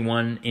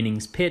 171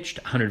 innings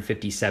pitched,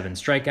 157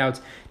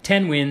 strikeouts,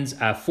 10 wins,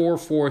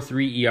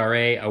 4.43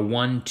 ERA, a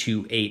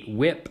 1.28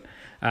 WHIP,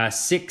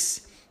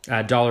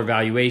 $6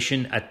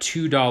 valuation, a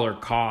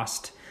 $2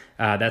 cost.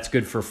 That's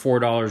good for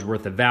 $4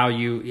 worth of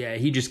value. Yeah,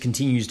 he just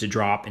continues to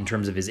drop in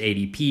terms of his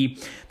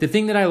ADP. The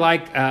thing that I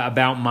like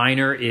about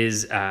Minor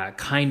is I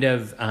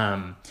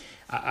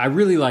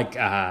really like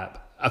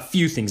a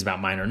few things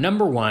about Minor.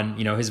 Number one,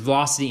 his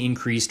velocity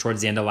increased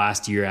towards the end of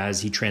last year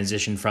as he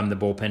transitioned from the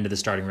bullpen to the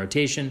starting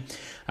rotation.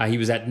 He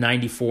was at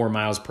 94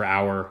 miles per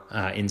hour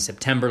in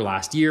September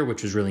last year,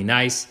 which was really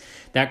nice.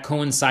 That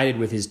coincided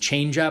with his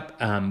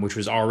changeup, which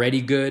was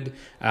already good,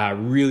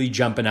 really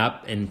jumping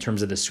up in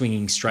terms of the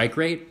swinging strike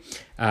rate.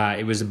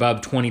 It was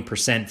above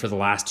 20% for the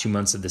last 2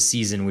 months of the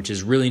season, which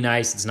is really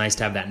nice. It's nice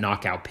to have that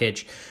knockout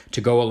pitch to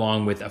go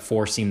along with a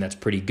four-seam that's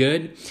pretty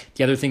good.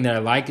 The other thing that I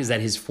like is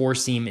that his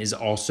four-seam has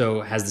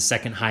the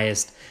second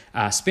highest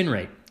spin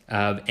rate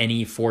of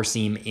any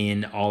four-seam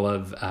in all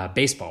of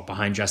baseball,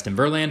 behind Justin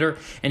Verlander.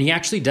 And he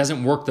actually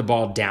doesn't work the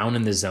ball down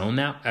in the zone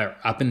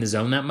up in the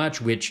zone that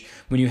much, which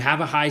when you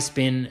have a high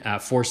spin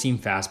four-seam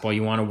fastball,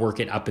 you want to work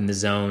it up in the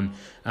zone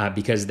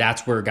because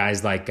that's where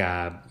guys like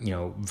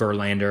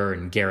Verlander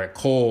and Garrett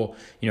Cole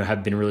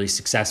have been really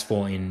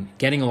successful in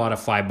getting a lot of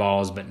fly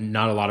balls, but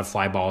not a lot of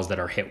fly balls that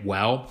are hit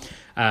well.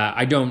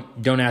 I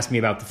don't ask me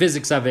about the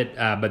physics of it,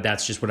 but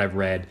that's just what I've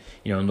read,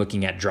 in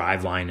looking at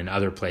Driveline and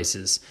other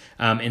places.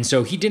 And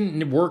so he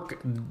didn't work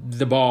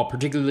the ball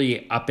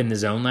particularly up in the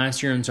zone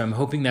last year, and so I'm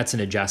hoping that's an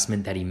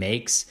adjustment that he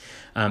makes.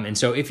 And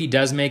so if he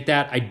does make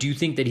that, I do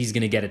think that he's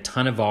going to get a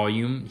ton of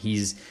volume.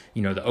 He's,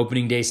 the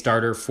opening day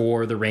starter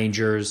for the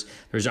Rangers.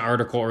 There's an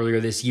article earlier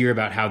this year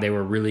about how they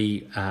were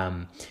really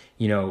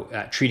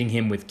treating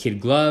him with kid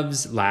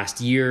gloves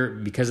last year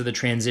because of the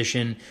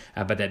transition,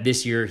 but that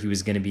this year he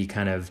was going to be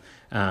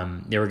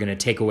they were going to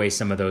take away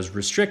some of those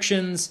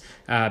restrictions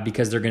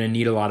because they're going to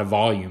need a lot of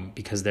volume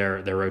because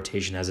their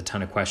rotation has a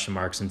ton of question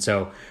marks. And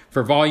so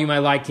for volume, I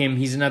like him.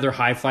 He's another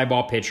high fly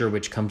ball pitcher,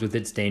 which comes with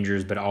its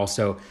dangers, but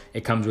also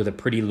it comes with a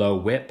pretty low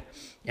whip.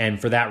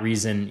 And for that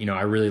reason,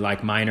 I really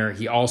like Minor.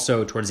 He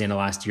also, towards the end of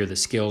last year, the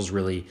skills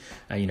really,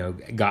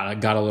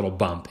 got a little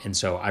bump. And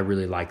so I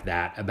really like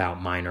that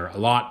about Minor a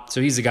lot. So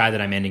he's a guy that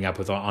I'm ending up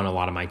with on a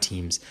lot of my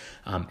teams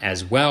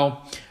as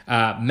well.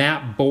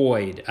 Matt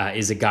Boyd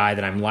is a guy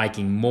that I'm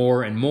liking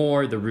more and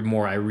more the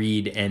more I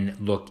read and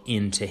look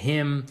into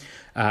him.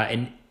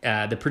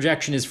 The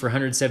projection is for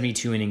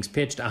 172 innings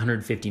pitched,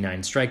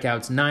 159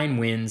 strikeouts, 9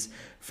 wins,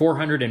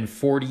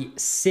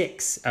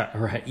 446,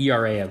 or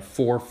ERA of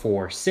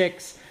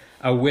 4.46,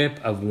 a whip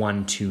of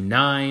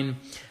 1.29.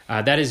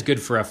 That is good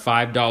for a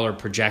 $5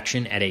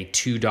 projection at a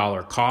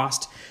 $2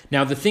 cost.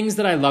 Now, the things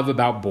that I love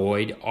about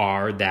Boyd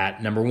are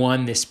that, number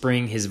one, this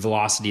spring his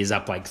velocity is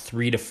up like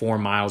 3 to 4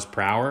 miles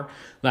per hour.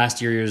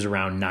 Last year he was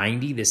around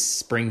 90. This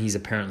spring he's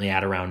apparently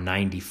at around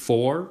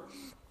 94.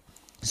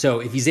 So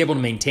if he's able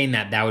to maintain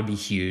that, that would be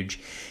huge.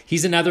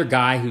 He's another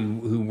guy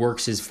who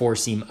works his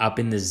four-seam up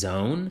in the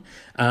zone.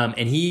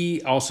 And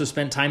he also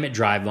spent time at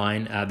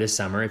Driveline this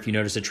summer. If you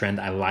notice a trend,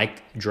 I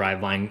like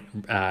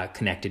Driveline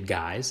connected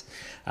guys.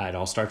 It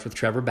all starts with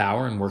Trevor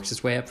Bauer and works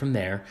its way up from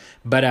there.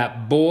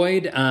 But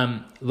Boyd,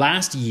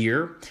 last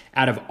year,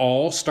 out of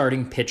all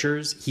starting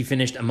pitchers, he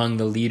finished among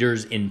the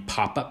leaders in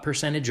pop-up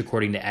percentage,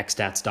 according to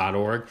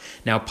xstats.org.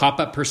 Now,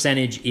 pop-up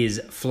percentage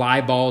is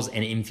fly balls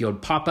and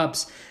infield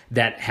pop-ups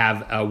that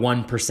have a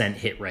 1%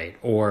 hit rate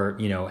or,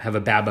 have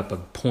a BABIP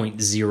of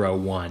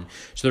 0.01.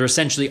 So they're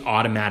essentially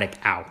automatic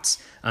outs.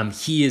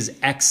 He is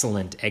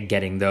excellent at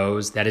getting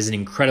those. That is an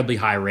incredibly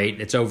high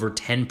rate. It's over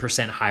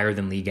 10% higher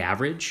than league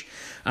average.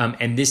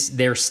 And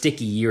they're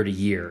sticky year to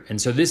year.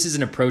 And so this is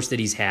an approach that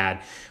he's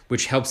had,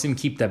 which helps him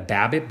keep the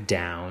BABIP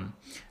down.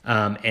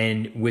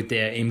 And with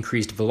the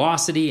increased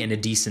velocity and a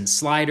decent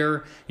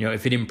slider,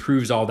 if it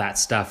improves all that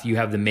stuff, you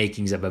have the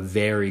makings of a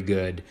very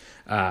good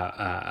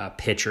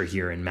pitcher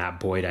here in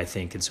Matt Boyd, I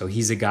think. And so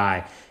he's a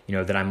guy,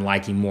 that I'm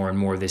liking more and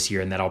more this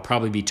year and that I'll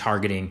probably be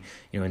targeting,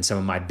 in some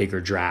of my bigger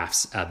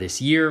drafts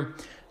this year.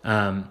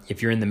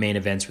 If you're in the main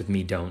events with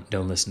me, don't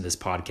listen to this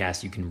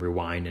podcast. You can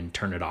rewind and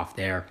turn it off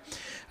there.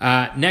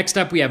 Next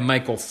up, we have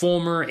Michael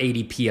Fulmer,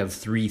 ADP of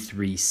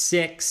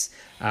 336,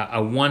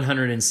 a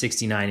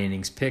 169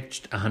 innings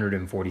pitched,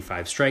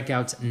 145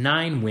 strikeouts,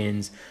 9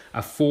 wins,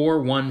 a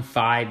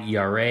 4.15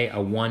 ERA,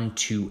 a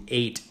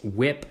 1.28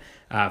 WHIP.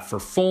 For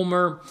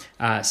Fulmer,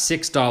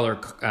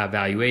 $6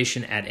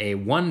 valuation at a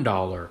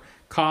 $1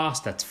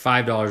 cost. That's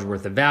 $5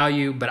 worth of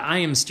value, but I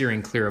am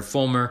steering clear of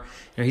Fulmer.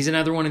 He's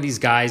another one of these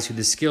guys who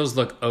the skills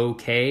look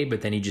okay,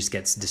 but then he just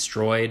gets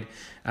destroyed,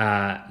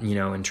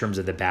 in terms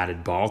of the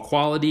batted ball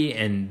quality,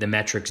 and the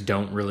metrics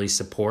don't really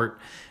support,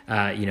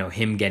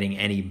 him getting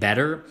any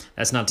better.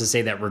 That's not to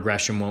say that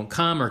regression won't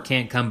come or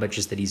can't come, but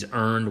just that he's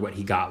earned what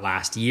he got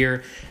last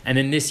year. And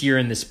then this year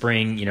in the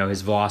spring,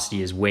 his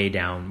velocity is way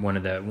down, one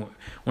of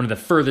the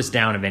furthest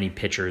down of any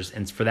pitchers.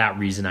 And for that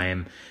reason, I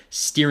am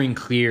steering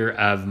clear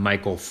of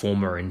Michael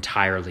Fulmer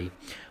entirely.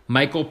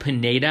 Michael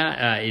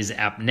Pineda is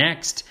up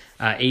next,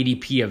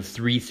 ADP of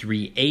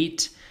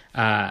 338,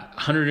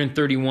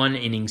 131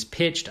 innings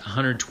pitched,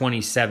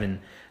 127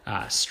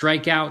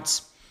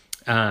 strikeouts,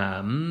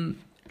 9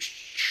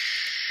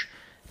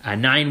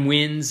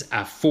 wins,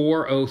 a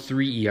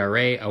 4.03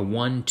 ERA, a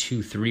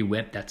 1.23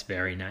 WHIP. That's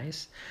very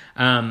nice.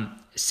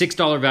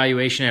 $6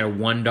 valuation at a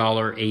 $1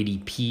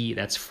 ADP.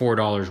 That's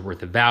 $4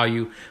 worth of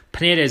value.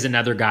 Pineda is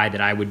another guy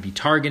that I would be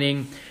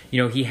targeting.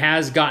 He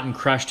has gotten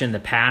crushed in the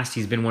past.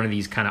 He's been one of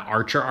these kind of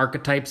Archer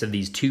archetypes of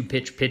these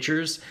two-pitch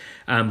pitchers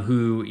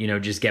who,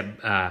 just get,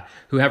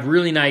 who have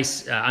really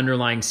nice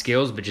underlying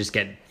skills, but just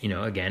get,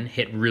 again,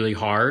 hit really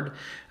hard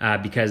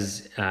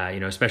because,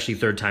 especially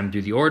third time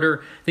through the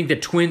order. I think the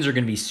Twins are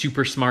going to be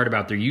super smart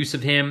about their use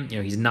of him.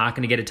 He's not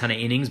going to get a ton of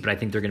innings, but I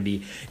think they're going to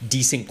be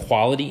decent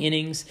quality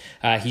innings.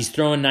 He's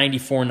throwing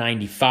 94,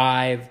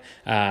 95,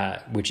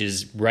 which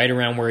is right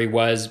around where he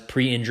was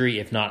pre-injury,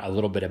 if not a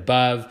little bit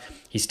above.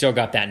 He's still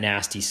got that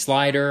nasty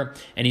slider,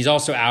 and he's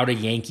also out of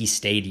Yankee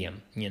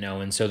Stadium,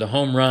 and so the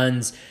home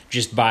runs,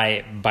 just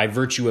by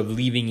virtue of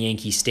leaving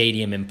Yankee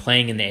Stadium and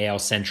playing in the AL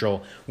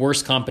Central,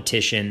 worse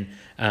competition,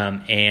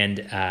 and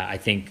I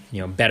think,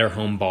 better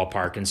home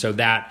ballpark. And so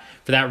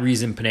for that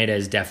reason, Pineda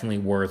is definitely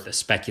worth a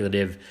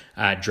speculative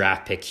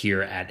draft pick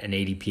here at an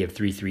ADP of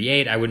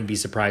 338. I wouldn't be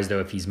surprised,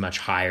 though, if he's much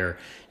higher,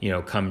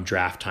 come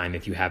draft time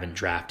if you haven't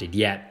drafted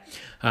yet.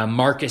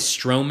 Marcus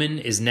Stroman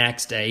is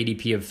next,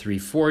 ADP of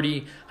 340,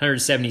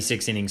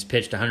 176 innings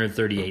pitched,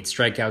 138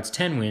 strikeouts,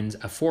 10 wins,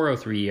 a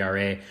 4.03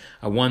 ERA,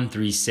 a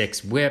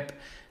 1.36 WHIP,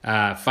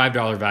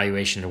 $5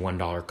 valuation at a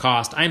 $1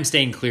 cost. I'm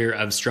staying clear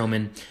of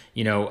Stroman.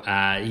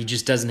 He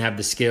just doesn't have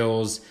the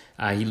skills.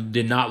 He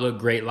did not look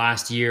great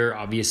last year.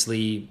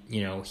 Obviously,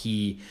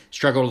 he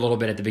struggled a little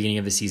bit at the beginning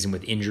of the season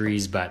with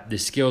injuries, but the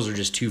skills are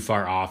just too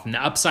far off, and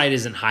the upside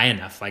isn't high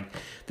enough. Like,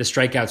 the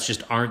strikeouts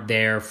just aren't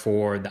there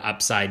for the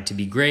upside to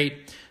be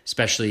great,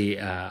 especially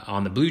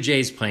on the Blue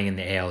Jays playing in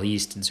the AL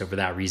East. And so for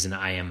that reason,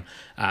 I am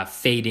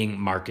fading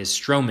Marcus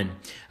Stroman.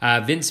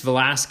 Vince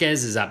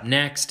Velasquez is up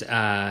next.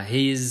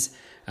 He's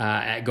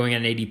going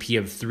at an ADP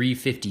of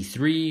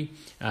 353,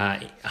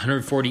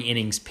 140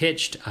 innings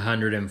pitched,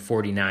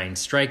 149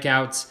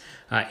 strikeouts,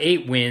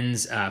 8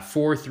 wins,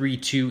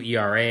 4.32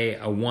 ERA,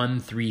 a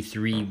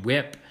 1.33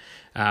 WHIP.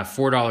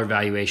 $4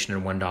 valuation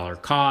and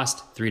 $1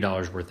 cost,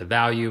 $3 worth of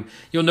value.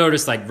 You'll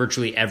notice like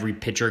virtually every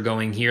pitcher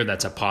going here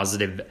that's a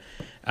positive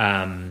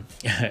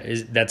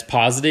that's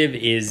positive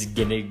is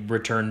going to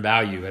return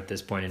value at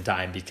this point in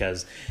time,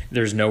 because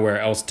there's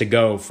nowhere else to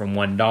go from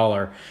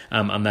 $1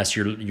 unless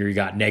you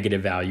got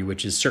negative value,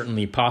 which is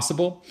certainly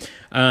possible.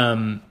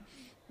 And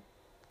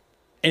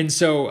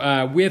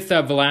so with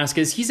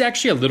Velasquez, he's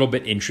actually a little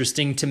bit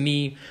interesting to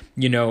me.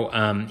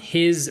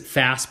 His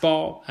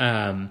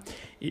fastball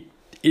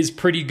is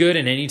pretty good,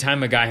 and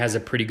anytime a guy has a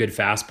pretty good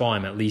fastball,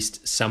 I'm at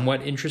least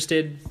somewhat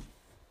interested.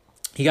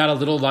 He got a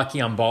little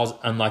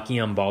unlucky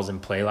on balls in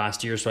play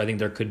last year, so I think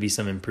there could be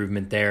some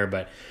improvement there.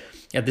 But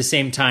at the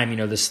same time,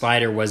 the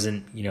slider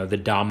wasn't, the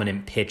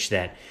dominant pitch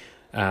that,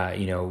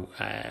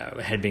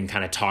 had been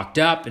kind of talked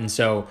up. And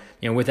so,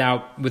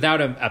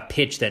 without a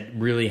pitch that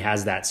really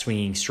has that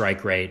swinging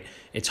strike rate,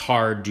 it's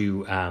hard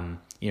to,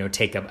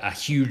 take a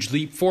huge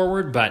leap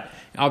forward. But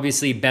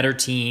obviously, better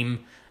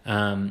team.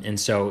 And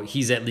so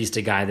he's at least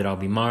a guy that I'll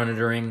be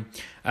monitoring.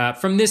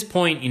 From this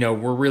point,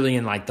 we're really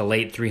in like the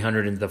late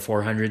 300 into the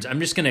 400s. I'm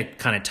just going to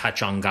kind of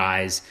touch on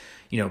guys,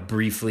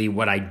 briefly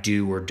what I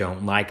do or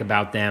don't like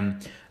about them.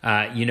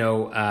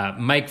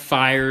 Mike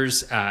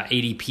Fiers,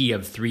 ADP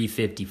of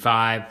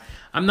 355.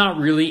 I'm not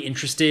really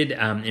interested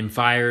in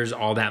Fiers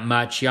all that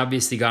much. He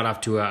obviously got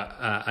off to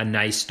a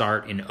nice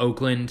start in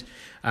Oakland,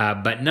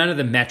 but none of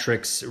the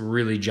metrics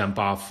really jump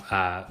off.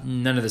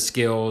 None of the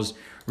skills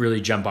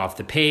really jump off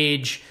the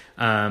page.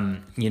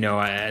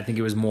 I think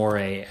it was more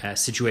a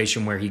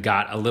situation where he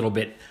got a little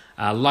bit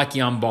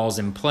lucky on balls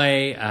in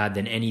play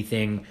than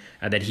anything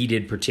that he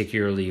did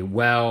particularly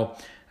well.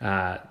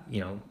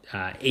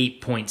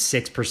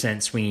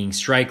 8.6% swinging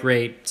strike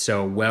rate,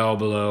 so well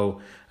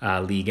below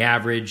league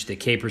average. The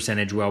K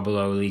percentage well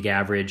below league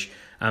average.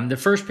 The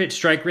first pitch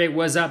strike rate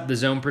was up. The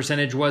zone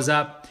percentage was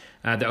up.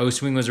 The O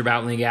swing was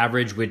about league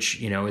average,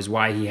 which is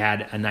why he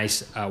had a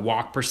nice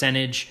walk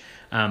percentage.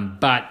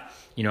 But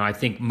I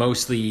think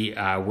mostly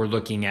we're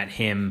looking at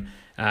him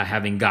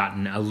having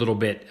gotten a little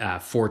bit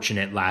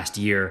fortunate last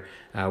year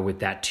with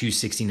that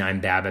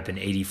 269 BABIP and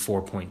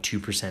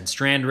 84.2%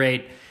 strand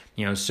rate.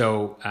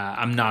 So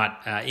I'm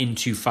not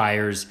into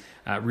Fiers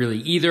really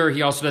either.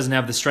 He also doesn't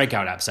have the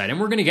strikeout upside.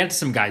 And we're going to get to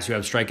some guys who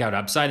have strikeout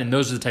upside, and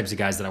those are the types of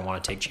guys that I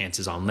want to take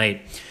chances on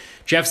late.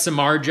 Jeff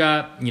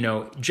Samardzija,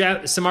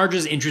 Samardzija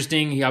is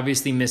interesting. He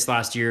obviously missed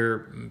last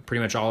year, pretty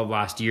much all of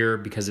last year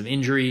because of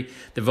injury.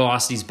 The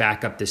velocity's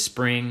back up this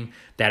spring.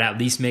 That at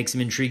least makes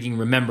him intriguing.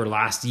 Remember,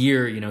 last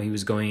year, he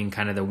was going in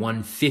kind of the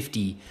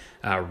 150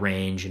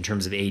 range in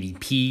terms of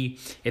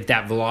ADP. If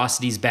that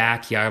velocity's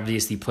back, he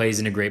obviously plays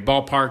in a great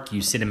ballpark.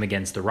 You sit him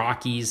against the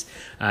Rockies,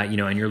 and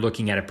you're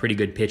looking at a pretty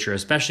good pitcher,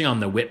 especially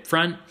on the whip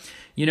front.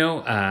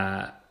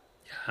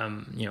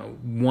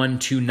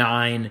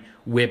 129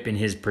 whip in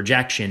his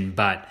projection,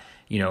 but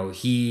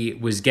he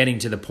was getting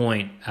to the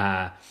point,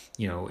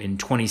 in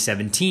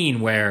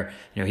 2017 where,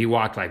 he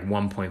walked like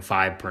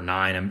 1.5 per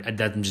 9.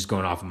 I'm just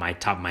going off of my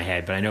top of my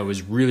head, but I know it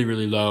was really,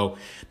 really low.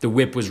 The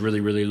whip was really,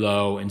 really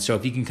low. And so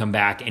if he can come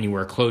back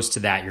anywhere close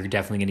to that, you're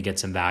definitely going to get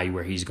some value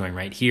where he's going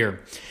right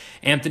here.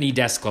 Anthony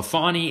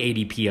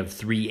DeSclafani, ADP of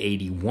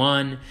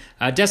 381.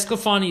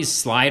 DeSclafani's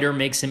slider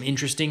makes him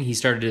interesting. He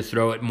started to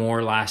throw it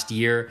more last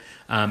year,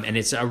 and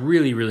it's a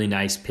really, really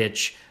nice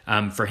pitch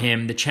for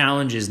him. The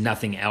challenge is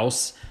nothing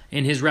else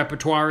in his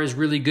repertoire is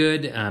really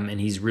good, and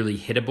he's really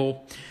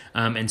hittable.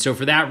 And so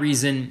for that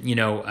reason,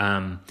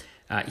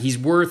 he's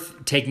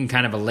worth taking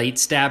kind of a late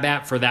stab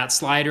at for that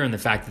slider, and the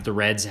fact that the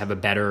Reds have a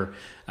better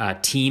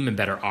team and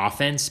better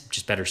offense,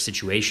 just better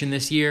situation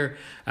this year.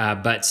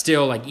 But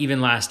still, like even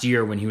last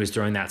year when he was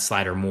throwing that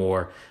slider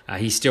more,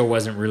 he still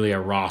wasn't really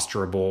a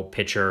rosterable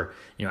pitcher,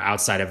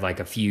 outside of like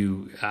a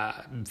few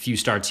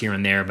starts here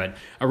and there, but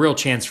a real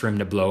chance for him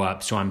to blow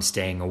up. So I'm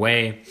staying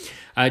away.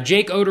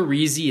 Jake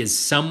Odorizzi is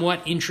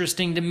somewhat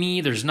interesting to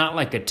me. There's not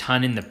like a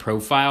ton in the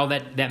profile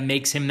that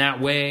makes him that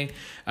way,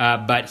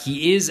 but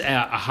he is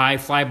a high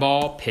fly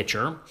ball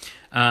pitcher.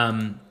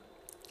 And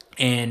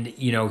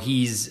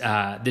he's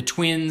the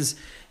Twins.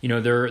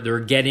 They're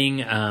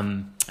getting,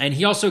 and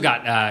he also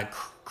got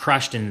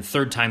crushed in the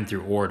third time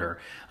through order.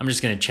 I'm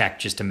just going to check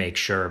just to make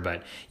sure,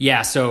 but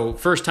yeah. So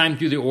first time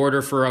through the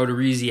order for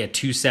Odorizzi at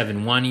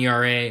 2.71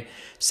 ERA.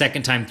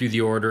 Second time through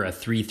the order, a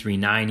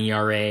 3.39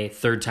 ERA.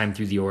 Third time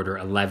through the order,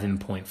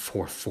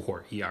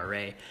 11.44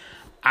 ERA.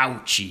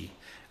 Ouchie.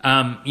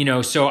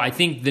 So I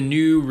think the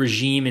new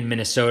regime in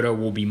Minnesota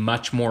will be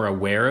much more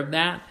aware of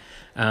that.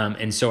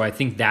 And so I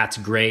think that's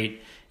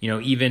great.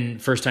 Even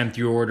first time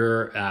through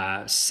order,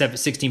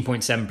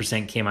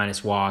 16.7% K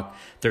minus walk,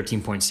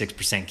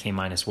 13.6% K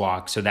minus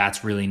walk. So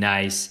that's really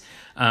nice.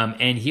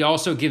 And he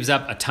also gives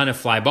up a ton of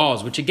fly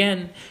balls, which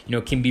again,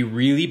 can be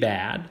really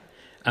bad.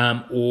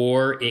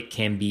 Or it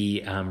can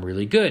be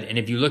really good. And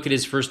if you look at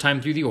his first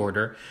time through the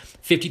order,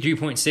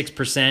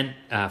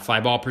 53.6% fly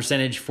ball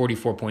percentage,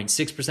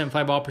 44.6%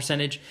 fly ball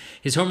percentage.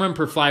 His home run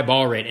per fly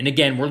ball rate, and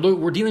again,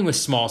 we're dealing with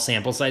small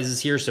sample sizes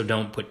here, so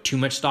don't put too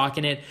much stock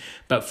in it,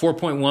 but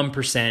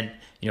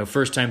 4.1%,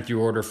 first time through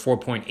order,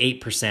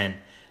 4.8%.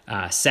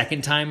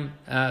 Second time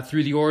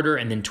through the order,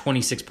 and then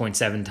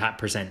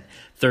 26.7%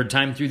 third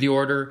time through the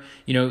order.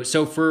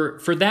 So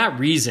for that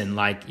reason,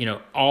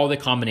 all the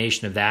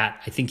combination of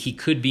that, I think he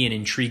could be an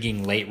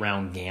intriguing late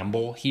round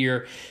gamble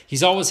here.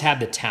 He's always had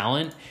the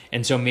talent,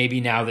 and so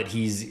maybe now that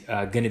he's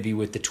going to be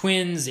with the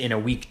Twins in a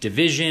weak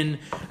division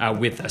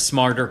with a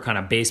smarter kind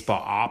of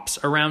baseball ops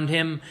around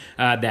him,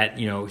 that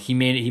he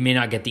may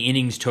not get the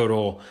innings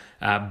total,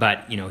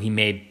 but he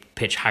may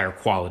pitch higher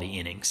quality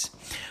innings.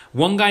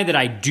 One guy that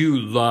I do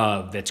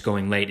love that's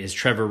going late is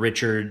Trevor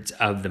Richards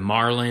of the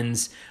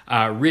Marlins.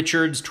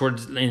 Richards,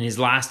 in his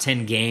last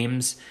 10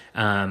 games,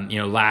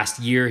 last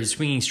year, his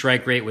swinging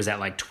strike rate was at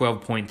like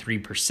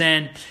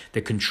 12.3%.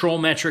 The control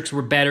metrics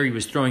were better. He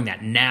was throwing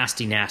that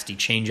nasty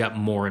changeup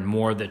more and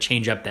more. The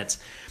changeup that's,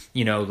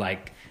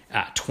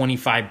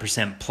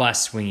 25%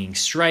 plus swinging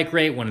strike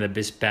rate, one of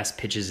the best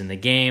pitches in the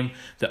game.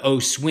 The O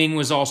swing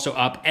was also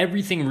up.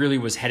 Everything really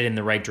was headed in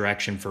the right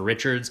direction for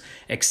Richards,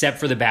 except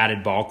for the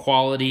batted ball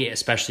quality,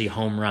 especially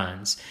home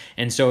runs.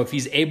 And so if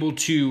he's able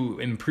to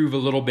improve a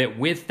little bit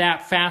with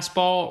that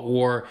fastball,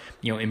 or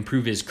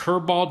improve his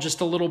curveball just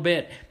a little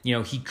bit,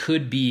 he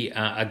could be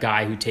a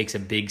guy who takes a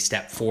big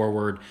step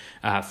forward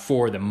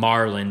for the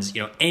Marlins.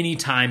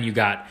 Anytime you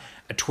got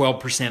a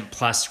 12%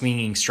 plus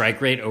swinging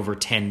strike rate over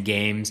 10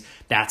 games,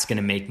 that's going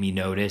to make me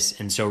notice.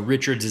 And so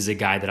Richards is a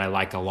guy that I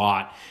like a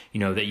lot,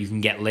 that you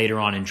can get later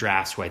on in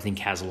drafts, who I think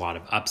has a lot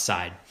of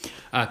upside.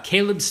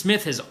 Caleb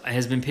Smith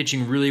has been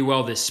pitching really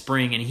well this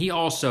spring, and he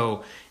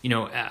also,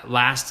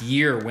 last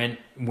year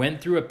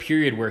went through a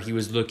period where he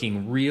was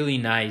looking really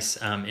nice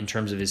in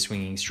terms of his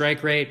swinging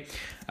strike rate.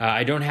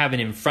 I don't have it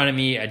in front of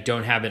me. I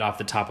don't have it off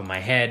the top of my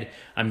head.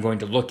 I'm going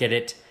to look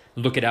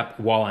it up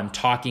while I'm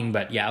talking,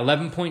 but yeah,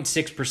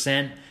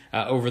 11.6%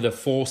 over the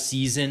full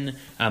season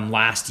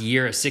last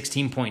year, a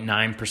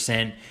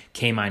 16.9%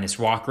 K minus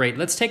walk rate.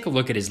 Let's take a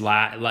look at his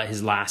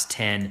last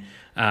 10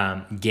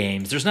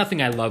 games. There's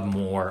nothing I love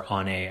more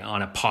on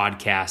a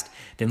podcast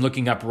than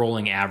looking up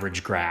rolling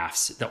average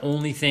graphs.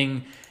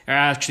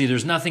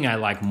 There's nothing I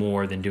like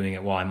more than doing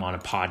it while I'm on a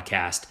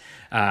podcast,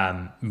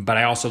 but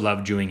I also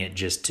love doing it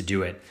just to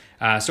do it.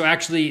 So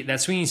actually, that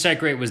swinging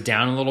strike rate was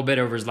down a little bit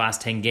over his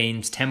last 10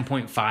 games,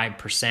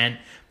 10.5%,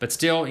 but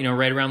still,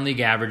 right around league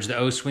average. The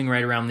O swing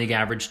right around league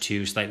average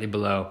too, slightly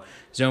below.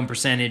 Zone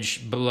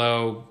percentage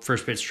below,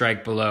 first pitch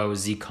strike below,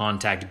 Z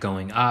contact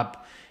going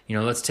up.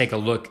 Let's take a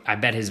look. I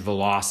bet his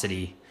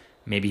velocity,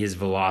 maybe his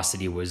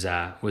velocity was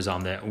on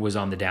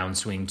the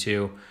downswing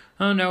too.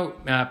 Oh no,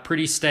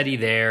 pretty steady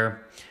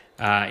there.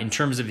 In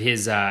terms of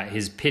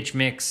his pitch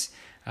mix,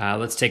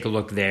 let's take a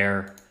look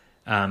there.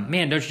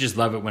 Man, don't you just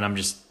love it when I'm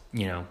just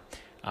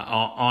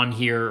on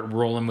here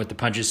rolling with the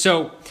punches.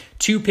 So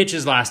 2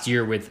 pitches last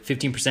year with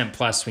 15%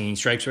 plus swinging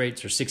strikes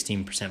rates, or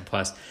 16%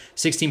 plus,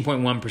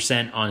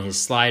 16.1% on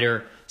his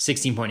slider,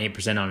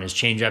 16.8% on his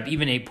changeup,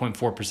 even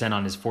 8.4%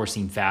 on his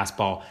four-seam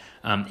fastball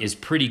is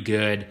pretty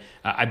good.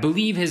 I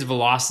believe his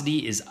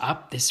velocity is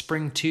up this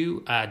spring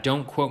too.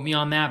 Don't quote me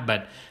on that,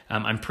 but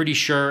I'm pretty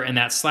sure. And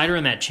that slider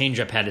and that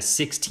changeup had a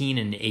 16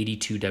 and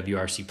 82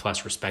 WRC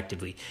plus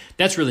respectively.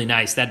 That's really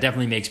nice. That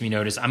definitely makes me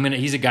notice.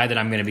 He's a guy that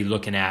I'm going to be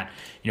looking at,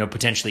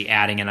 potentially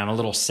adding, and I'm a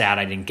little sad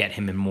I didn't get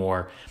him in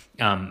more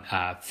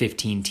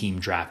 15-team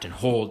draft and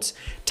holds.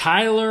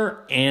 Tyler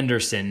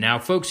Anderson. Now,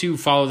 folks who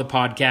follow the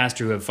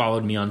podcast or who have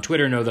followed me on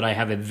Twitter know that I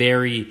have a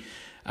very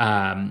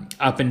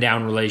up and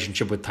down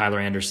relationship with Tyler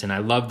Anderson. I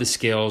love the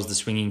skills, the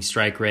swinging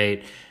strike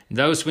rate.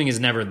 Though swing is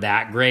never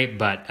that great,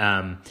 but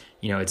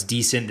it's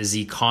decent. The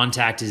Z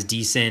contact is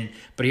decent,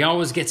 but he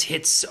always gets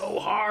hit so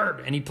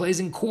hard, and he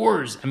plays in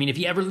Coors. I mean, if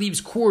he ever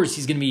leaves Coors,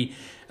 he's going to be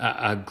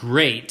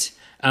great.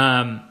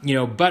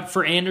 But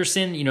for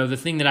Anderson, the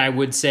thing that I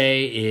would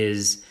say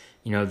is,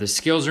 the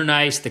skills are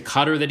nice. The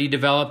cutter that he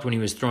developed when he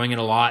was throwing it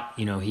a lot,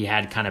 he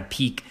had kind of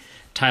peak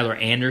Tyler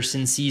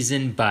Anderson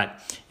season, but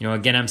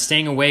again, I'm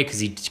staying away because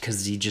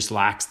he just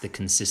lacks the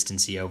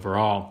consistency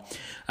overall.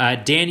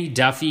 Danny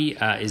Duffy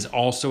is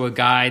also a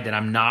guy that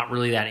I'm not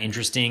really that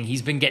interesting.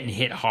 He's been getting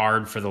hit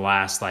hard for the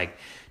last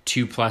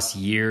 2+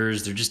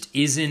 years. There just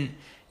isn't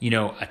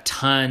a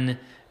ton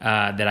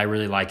that I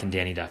really like in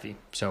Danny Duffy,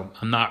 so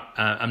I'm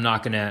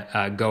not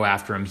gonna go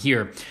after him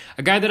here.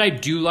 A guy that I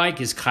do like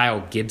is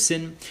Kyle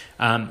Gibson.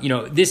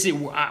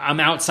 I'm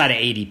outside of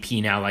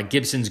ADP now.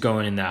 Gibson's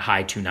going in the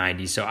high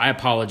 290s, so I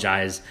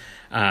apologize.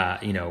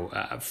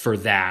 For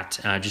that,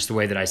 just the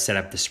way that I set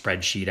up the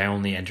spreadsheet, I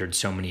only entered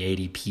so many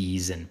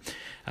ADPs, and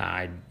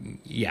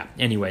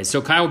Anyway,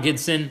 so Kyle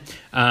Gibson,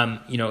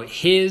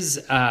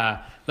 let's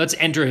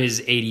enter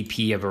his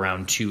ADP of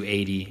around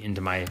 280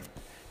 into my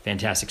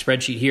fantastic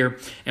spreadsheet here.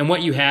 And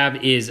what you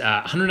have is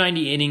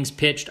 190 innings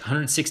pitched,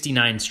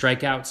 169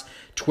 strikeouts,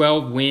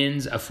 12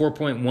 wins, a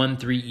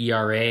 4.13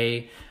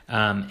 ERA,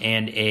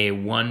 and a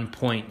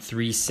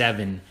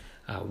 1.37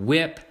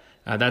 WHIP.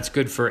 That's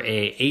good for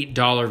a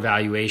 $8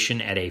 valuation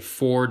at a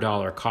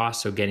 $4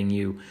 cost, so getting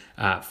you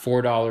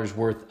 $4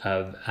 worth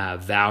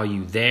of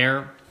value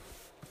there.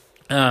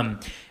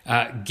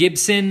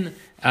 Gibson,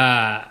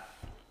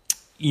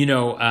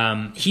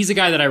 he's a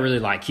guy that I really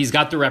like. He's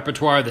got the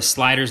repertoire. The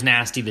slider's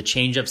nasty. The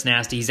changeup's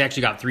nasty. He's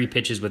actually got 3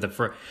 pitches with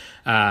a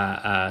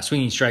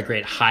swinging strike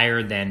rate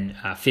higher than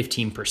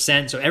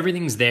 15%. So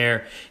everything's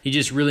there. He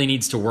just really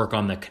needs to work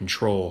on the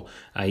control.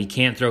 He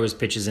can't throw his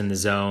pitches in the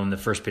zone. The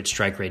first pitch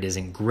strike rate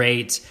isn't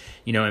great.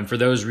 And for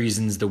those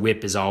reasons, the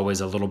whip is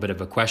always a little bit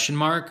of a question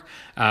mark.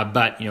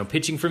 But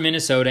pitching for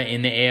Minnesota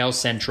in the AL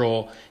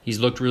Central, he's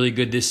looked really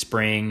good this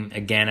spring.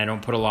 Again, I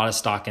don't put a lot of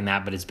stock in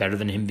that, but it's better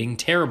than him being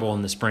terrible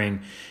in the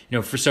spring.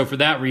 For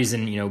that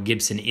reason,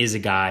 Gibson is a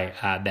guy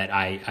that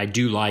I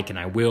do like, and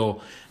I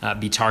will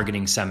be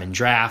targeting some in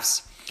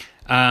drafts.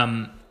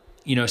 Some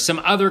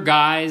other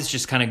guys,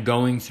 just kind of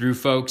going through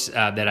folks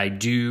that I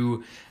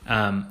do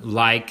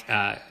like.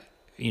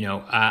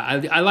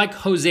 I like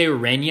Jose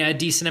Urena a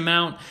decent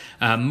amount.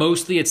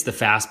 Mostly it's the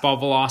fastball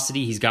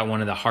velocity. He's got one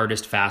of the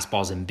hardest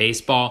fastballs in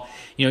baseball.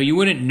 You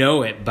wouldn't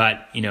know it,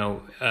 but,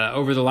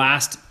 over the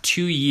last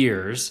 2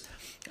 years,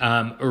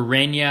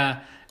 Urena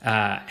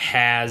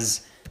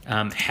has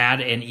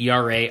had an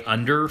ERA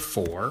under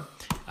 4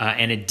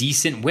 and a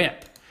decent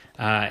whip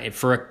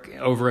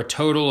over a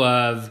total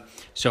of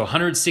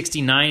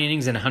 169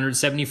 innings and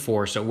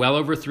 174, so well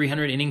over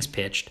 300 innings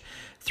pitched.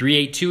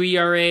 3.82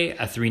 ERA,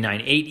 a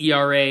 3.98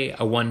 ERA,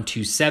 a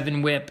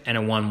 1.27 WHIP, and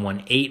a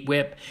 1.18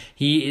 WHIP.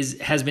 He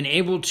has been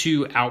able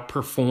to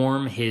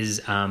outperform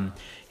his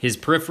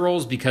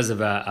peripherals because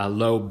of a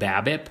low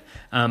BABIP.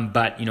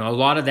 But a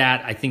lot of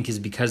that I think is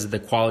because of the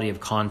quality of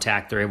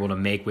contact they're able to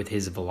make with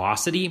his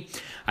velocity.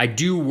 I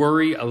do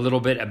worry a little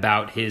bit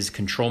about his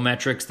control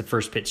metrics. The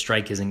first pitch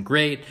strike isn't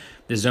great.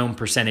 The zone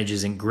percentage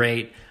isn't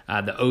great.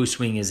 The O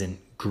swing isn't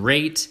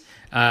great.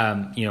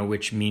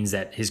 Which means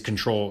that his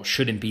control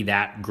shouldn't be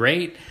that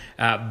great.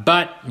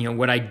 But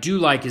what I do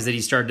like is that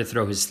he started to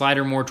throw his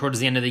slider more towards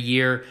the end of the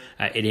year.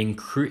 It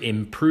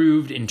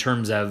improved in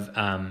terms of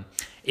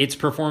its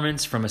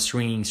performance from a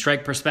swinging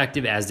strike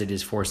perspective, as did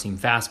his four-seam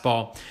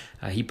fastball.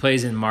 He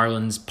plays in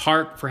Marlins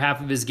Park for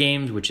half of his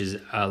games, which is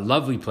a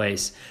lovely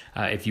place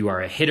if you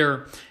are a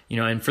hitter.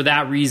 And for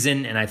that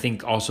reason, and I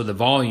think also the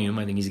volume,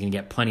 I think he's going to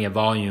get plenty of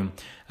volume.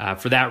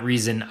 For that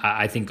reason,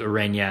 I think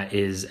Urena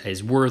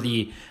is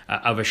worthy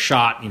of a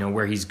shot,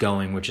 where he's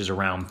going, which is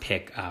around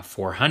pick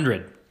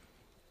 400.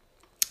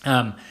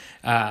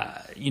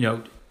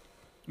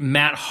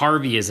 Matt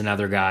Harvey is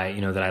another guy,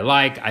 that I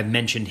like. I've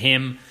mentioned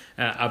him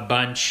a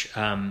bunch,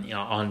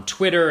 on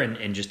Twitter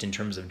and just in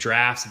terms of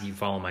drafts, if you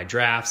follow my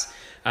drafts.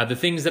 The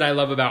things that I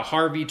love about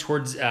Harvey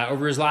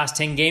over his last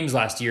 10 games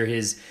last year,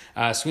 his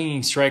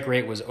swinging strike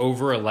rate was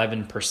over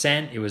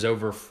 11%. It was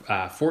over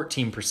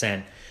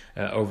 14%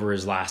 over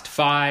his last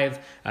 5.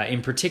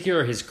 In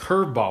particular, his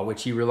curveball,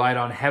 which he relied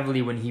on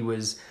heavily when he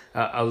was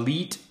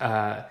elite,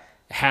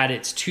 had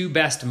its 2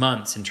 best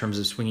months in terms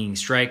of swinging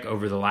strike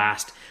over the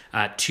last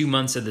 2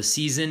 months of the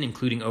season,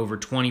 including over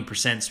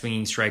 20%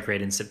 swinging strike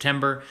rate in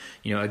September.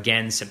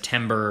 Again,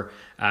 September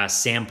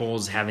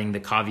samples having the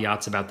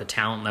caveats about the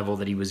talent level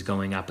that he was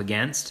going up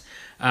against.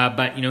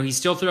 But he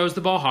still throws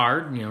the ball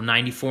hard,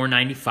 94,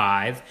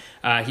 95.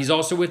 He's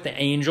also with the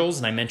Angels,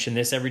 and I mention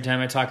this every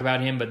time I talk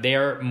about him, but they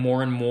are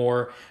more and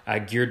more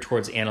geared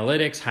towards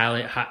analytics,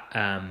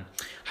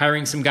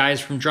 hiring some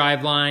guys from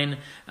Driveline.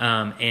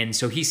 And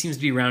so he seems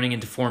to be rounding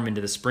into form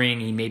into the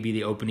spring. He may be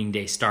the opening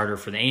day starter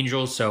for the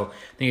Angels. So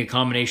I think a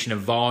combination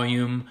of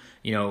volume,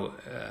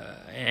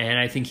 and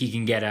I think he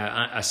can get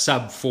a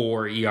sub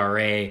 4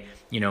 ERA,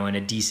 and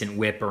a decent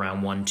whip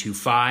around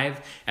 1.25.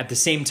 At the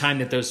same time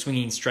that those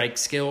swinging strike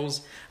skills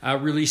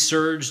really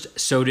surged,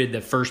 so did the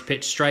first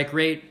pitch strike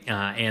rate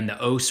and the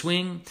O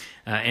swing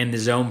and the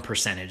zone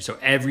percentage. So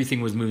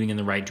everything was moving in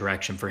the right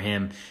direction for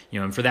him.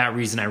 And for that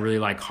reason, I really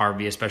like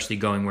Harvey, especially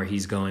going where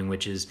he's going,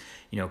 which is,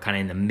 kind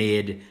of in the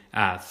mid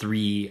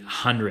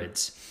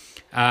 300s.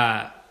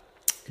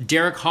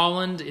 Derek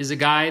Holland is a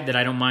guy that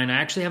I don't mind. I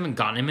actually haven't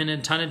gotten him in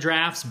a ton of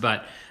drafts,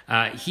 but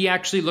he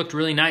actually looked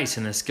really nice,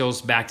 and the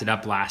skills backed it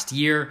up last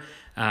year.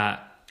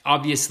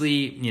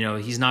 Obviously,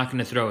 he's not going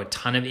to throw a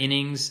ton of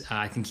innings.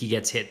 I think he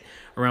gets hit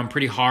around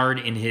pretty hard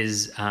in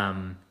his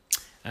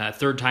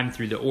third time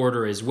through the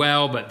order as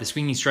well, but the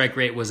swinging strike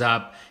rate was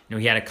up.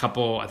 He had a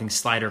couple, I think,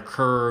 slider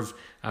curve,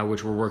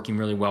 which were working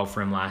really well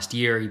for him last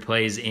year. He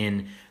plays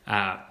in,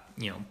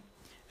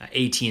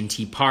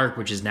 AT&T Park,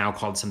 which is now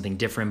called something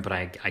different, but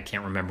I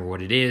can't remember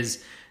what it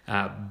is.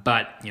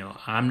 But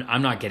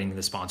I'm not getting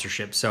the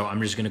sponsorship, so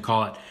I'm just going to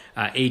call it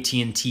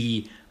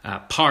AT&T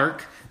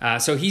Park.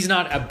 So he's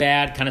not a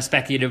bad kind of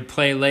speculative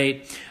play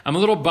late. I'm a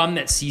little bummed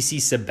that CC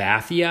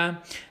Sabathia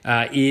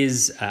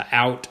is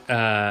out,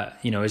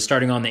 is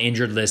starting on the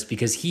injured list,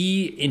 because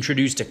he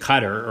introduced a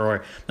cutter,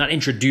 or not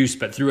introduced,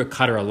 but threw a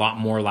cutter a lot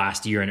more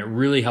last year, and it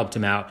really helped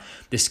him out.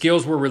 The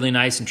skills were really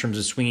nice in terms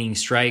of swinging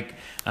strike,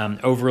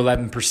 over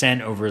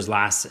 11% over his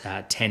last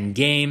 10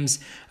 games.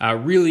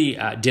 Really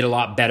did a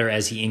lot better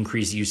as he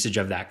increased usage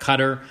of that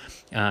cutter.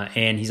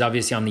 And he's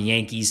obviously on the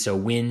Yankees, so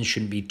wins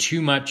shouldn't be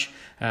too much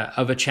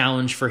of a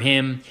challenge for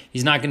him.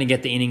 He's not going to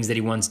get the innings that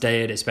he once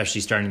did,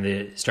 especially starting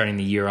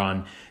the year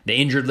on the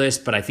injured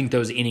list, but I think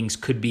those innings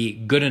could be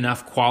good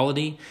enough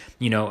quality,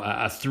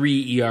 a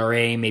 3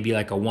 ERA, maybe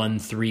like a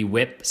 1.3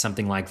 whip,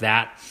 something like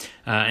that.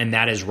 And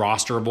that is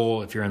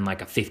rosterable if you're in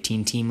like a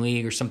 15-team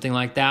league or something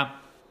like that.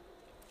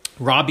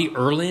 Robbie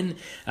Erlin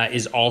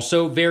is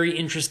also very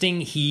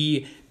interesting.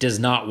 He does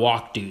not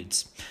walk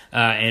dudes.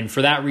 And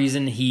for that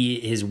reason,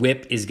 his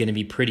whip is going to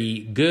be pretty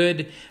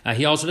good.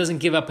 He also doesn't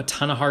give up a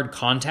ton of hard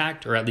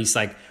contact, or at least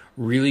like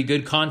really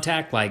good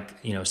contact. Like,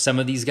 some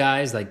of these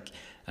guys, like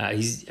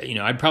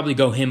I'd probably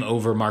go him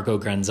over Marco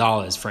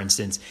Gonzalez, for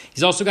instance.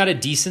 He's also got a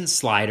decent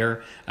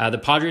slider. The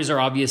Padres are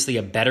obviously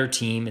a better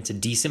team. It's a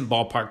decent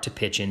ballpark to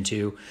pitch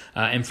into.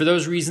 And for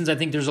those reasons, I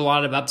think there's a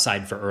lot of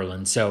upside for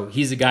Erlin. So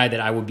he's a guy that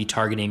I would be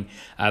targeting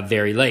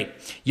very late.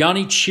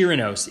 Yonny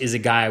Chirinos is a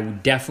guy I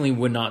definitely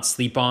would not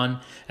sleep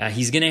on.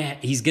 He's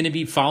gonna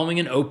be following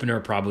an opener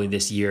probably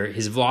this year.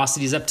 His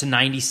velocity is up to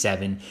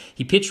 97.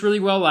 He pitched really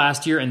well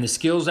last year, and the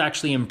skills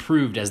actually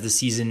improved as the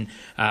season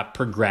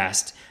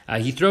progressed.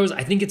 He throws,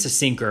 I think it's a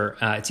sinker.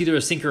 It's either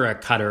a sinker or a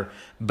cutter,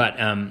 but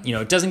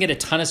it doesn't get a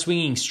ton of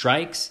swinging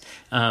strikes,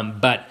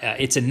 but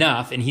it's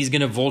enough, and he's going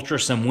to vulture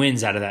some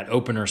wins out of that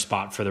opener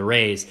spot for the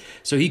Rays.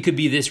 So he could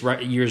be this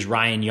year's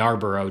Ryan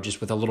Yarbrough,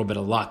 just with a little bit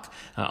of luck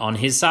on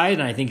his side,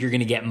 and I think you're going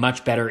to get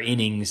much better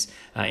innings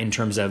in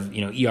terms of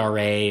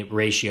ERA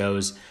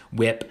ratios,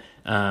 WHIP.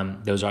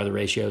 Those are the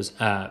ratios.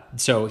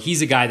 So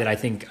he's a guy that I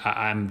think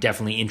I'm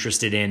definitely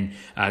interested in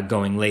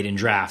going late in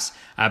drafts.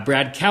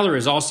 Brad Keller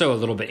is also a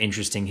little bit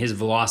interesting. His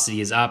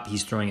velocity is up.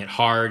 He's throwing it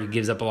hard. He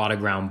gives up a lot of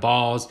ground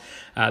balls.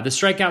 The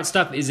strikeout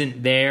stuff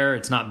isn't there.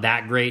 It's not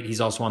that great.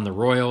 He's also on the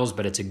Royals,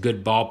 but it's a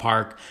good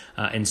ballpark.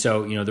 And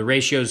so, the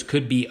ratios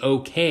could be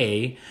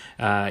okay,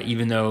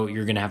 even though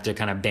you're going to have to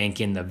kind of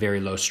bank in the very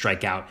low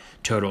strikeout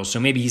totals.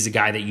 So maybe he's a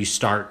guy that you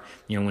start,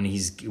 when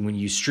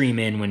you stream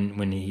in,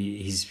 when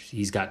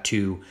he's got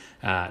two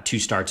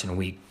starts in a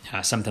week,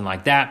 something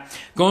like that.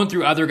 Going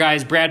through other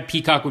guys, Brad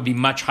Peacock would be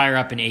much higher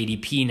up in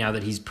ADP now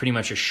that he's pretty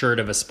much assured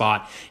of a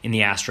spot in the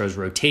Astros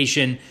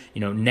rotation.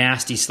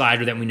 Nasty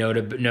slider that we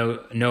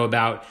know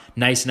about,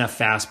 nice enough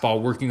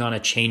fastball, working on a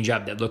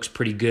changeup that looks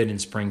pretty good in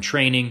spring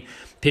training.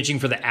 Pitching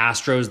for the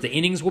Astros, the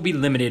innings will be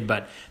limited,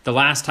 but the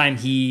last time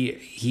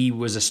he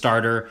was a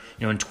starter,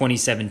 in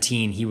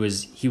 2017, he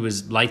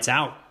was lights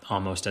out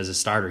almost as a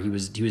starter. He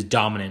was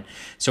dominant.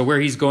 So where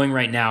he's going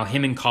right now,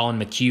 him and Colin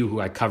McHugh, who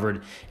I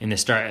covered in the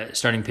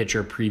starting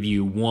pitcher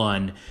preview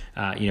 1,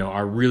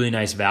 are really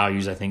nice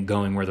values, I think,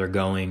 going where they're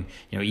going,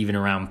 even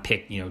around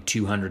pick,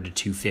 200 to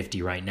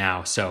 250 right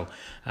now. So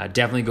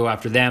definitely go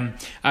after them.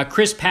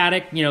 Chris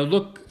Paddack,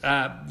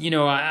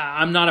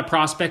 I'm not a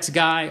prospects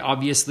guy.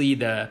 Obviously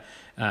the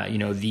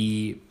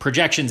The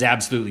projections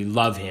absolutely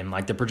love him.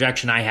 Like the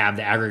projection I have,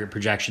 the aggregate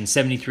projection,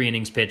 73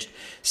 innings pitched,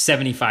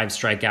 75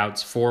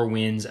 strikeouts, 4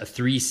 wins, a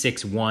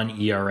 3.61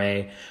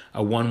 ERA,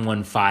 a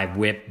 1.15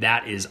 whip.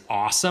 That is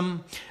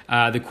awesome.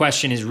 The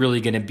question is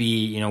really going to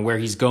be, where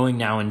he's going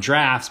now in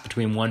drafts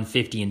between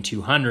 150 and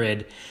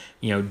 200.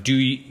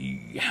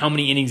 How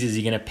many innings is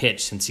he going to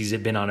pitch since he's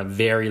been on a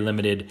very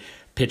limited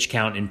pitch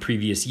count in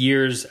previous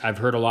years? I've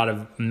heard a lot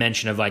of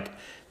mention of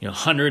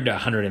 100 to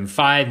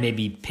 105,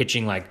 maybe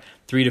pitching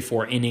 3 to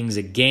 4 innings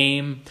a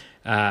game.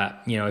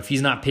 If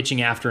he's not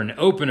pitching after an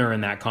opener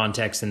in that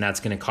context, then that's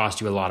going to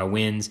cost you a lot of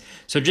wins.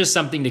 So just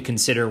something to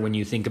consider when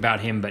you think about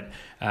him, but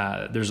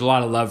there's a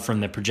lot of love from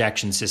the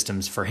projection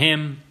systems for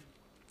him.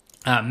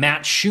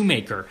 Matt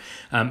Shoemaker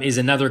is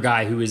another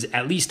guy who is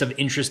at least of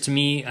interest to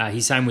me.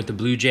 He signed with the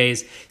Blue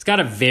Jays. He's got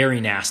a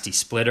very nasty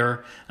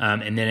splitter,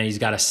 and then he's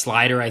got a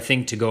slider, I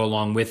think, to go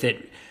along with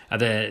it.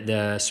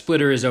 The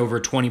splitter is over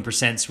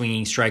 20%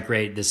 swinging strike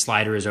rate. The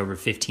slider is over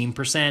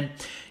 15%.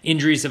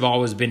 Injuries have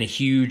always been a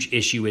huge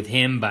issue with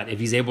him, but if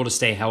he's able to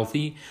stay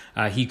healthy,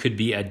 he could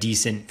be a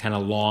decent kind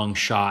of long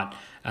shot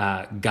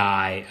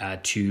guy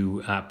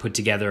to put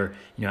together,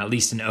 at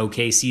least an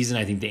okay season.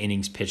 I think the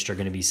innings pitched are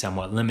going to be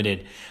somewhat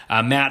limited.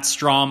 Matt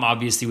Strahm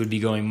obviously would be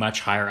going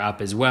much higher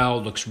up as well.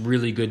 Looks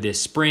really good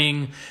this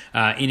spring.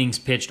 Innings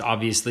pitched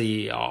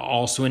obviously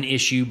also an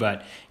issue,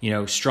 but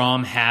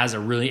Strahm has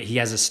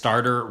a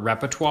starter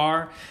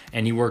repertoire,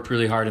 and he worked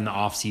really hard in the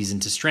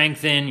offseason to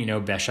strengthen,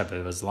 best shot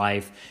of his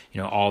life,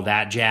 all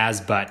that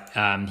jazz. But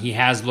he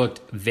has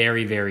looked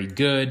very, very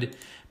good.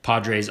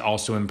 Padres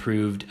also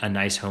improved a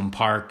nice home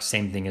park.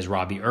 Same thing as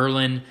Robbie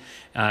Erlin.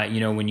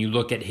 When you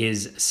look at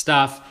his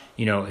stuff,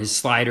 his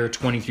slider,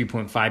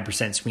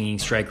 23.5% swinging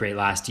strike rate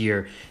last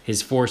year.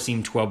 His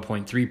four-seam,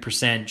 12.3%,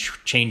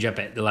 changeup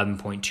at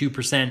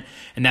 11.2%,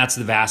 and that's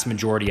the vast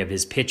majority of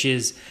his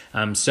pitches.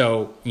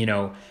 Whether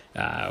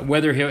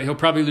he'll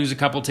probably lose a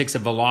couple ticks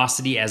of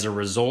velocity as a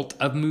result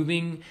of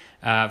moving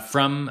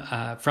from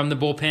the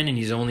bullpen, and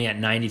he's only at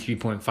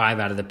 93.5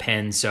 out of the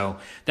pen, so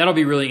that'll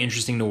be really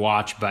interesting to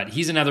watch. But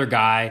he's another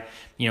guy,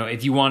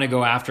 if you want to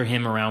go after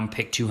him around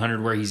pick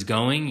 200 where he's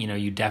going,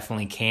 you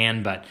definitely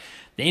can, but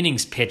the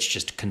innings pitch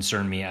just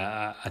concern me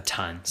a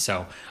ton,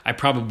 so I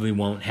probably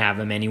won't have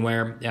him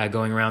anywhere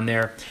going around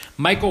there.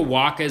 Michael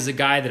Wacha is a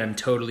guy that I'm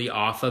totally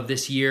off of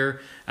this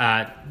year.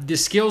 The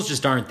skills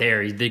just aren't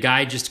there. The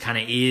guy just kind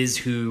of is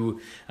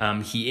who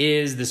he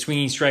is. The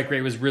swinging strike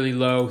rate was really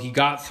low. He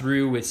got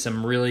through with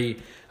some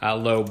really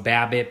low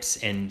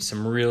BABIPs and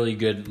some really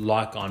good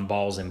luck on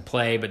balls in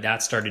play, but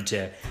that started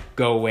to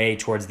go away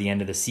towards the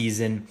end of the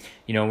season.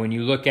 When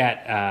you look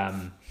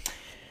at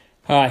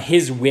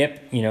his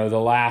whip, the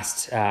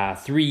last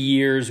 3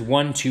 years,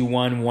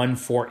 1.21,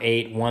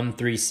 1.48,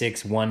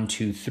 1.36,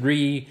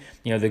 1.23.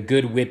 The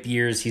good whip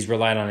years, he's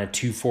relied on a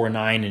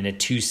 2.49 and a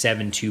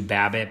 2.72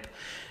 BABIP.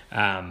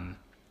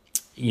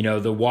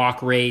 The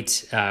walk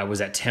rate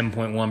was at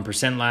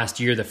 10.1% last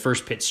year. The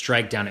first pitch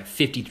strike down at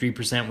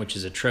 53%, which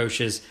is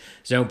atrocious.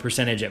 Zone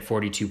percentage at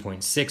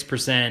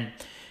 42.6%.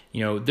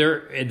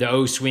 The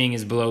O swing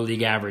is below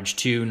league average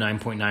too,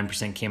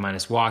 9.9% K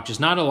minus walk. Just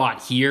not a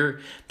lot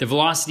here. The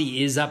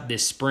velocity is up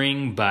this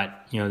spring,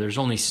 but there's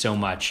only so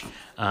much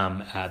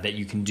that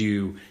you can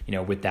do,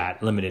 with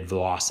that limited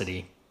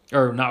velocity,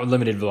 or not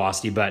limited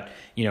velocity, but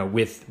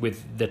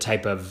with the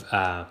type of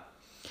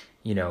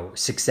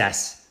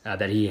success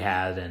that he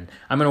had, and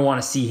I'm going to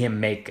want to see him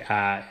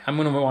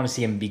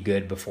be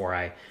good before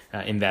I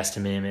invest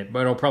him in it,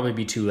 but it'll probably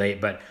be too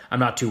late. But I'm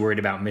not too worried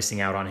about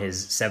missing out on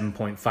his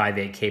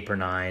 7.58 K per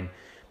nine,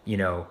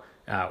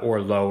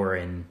 or lower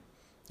in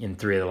 3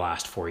 of the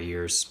last 4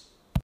 years.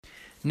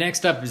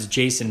 Next up is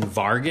Jason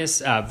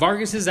Vargas.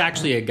 Vargas is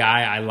actually a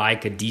guy I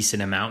like a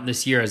decent amount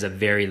this year as a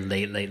very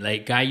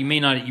late guy.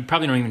 You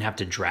probably don't even have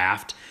to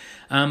draft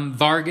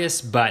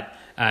Vargas, but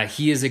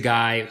he is a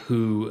guy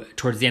who,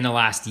 towards the end of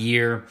last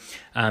year,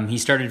 he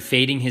started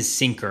fading his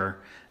sinker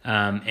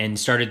and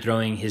started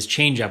throwing his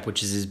changeup,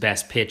 which is his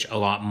best pitch, a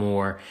lot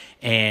more,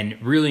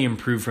 and really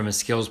improved from a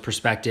skills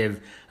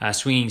perspective.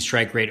 Swinging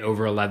strike rate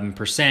over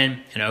 11%,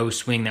 an O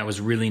swing that was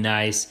really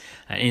nice,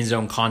 an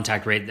in-zone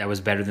contact rate that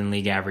was better than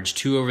league average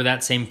too over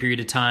that same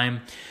period of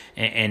time,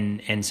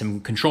 and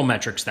some control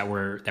metrics that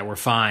were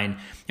fine.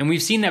 And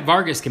we've seen that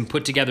Vargas can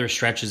put together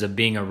stretches of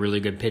being a really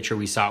good pitcher.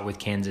 We saw it with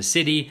Kansas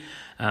City.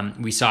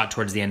 We saw it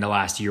towards the end of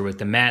last year with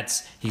the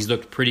Mets. He's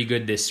looked pretty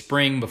good this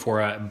spring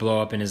before a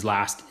blow up in his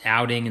last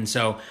outing. And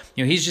so,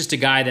 he's just a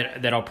guy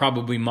that I'll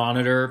probably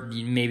monitor,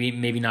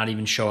 maybe not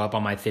even show up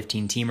on my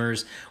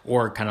 15-teamers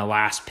or kind of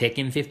last pick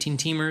in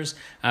 15-teamers.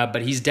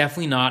 But he's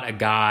definitely not a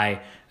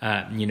guy,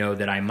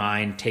 that I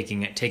mind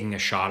taking a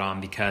shot on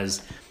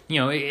because,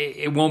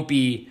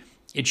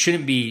 it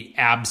shouldn't be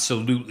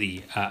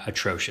absolutely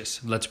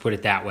atrocious. Let's put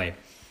it that way.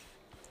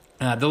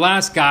 The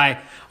last guy,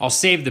 I'll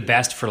save the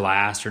best for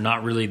last, or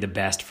not really the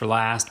best for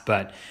last,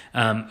 but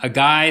a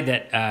guy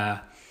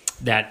that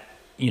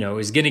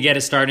is going to get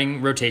a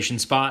starting rotation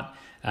spot.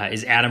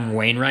 is Adam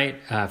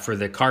Wainwright for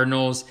the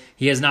Cardinals.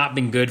 He has not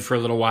been good for a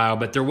little while,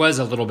 but there was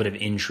a little bit of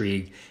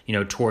intrigue,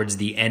 towards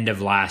the end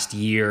of last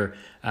year.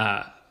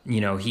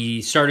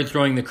 He started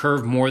throwing the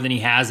curve more than he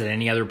has at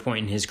any other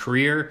point in his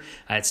career.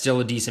 It's still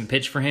a decent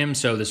pitch for him.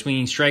 So the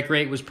swinging strike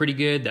rate was pretty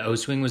good. The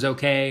O-swing was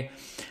okay.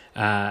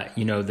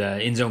 The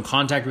in zone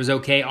contact was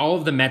okay. All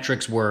of the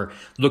metrics were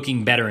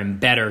looking better and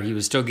better. He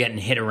was still getting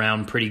hit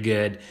around pretty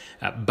good.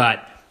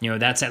 But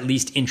that's at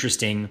least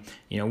interesting.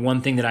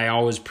 One thing that I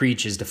always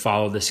preach is to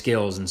follow the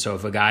skills. And so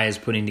if a guy is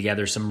putting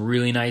together some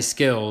really nice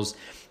skills,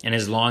 and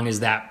as long as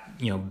that,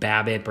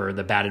 BABIP or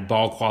the batted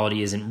ball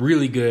quality isn't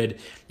really good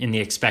and the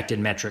expected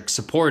metrics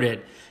support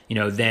it,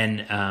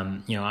 then,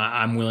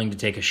 I'm willing to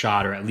take a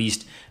shot or at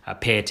least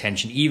pay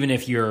attention, even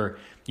if your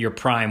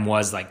prime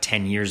was like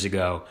 10 years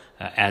ago,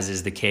 as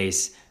is the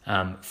case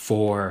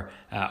for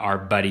our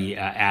buddy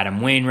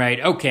Adam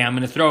Wainwright. Okay, I'm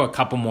going to throw a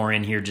couple more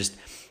in here just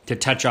to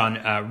touch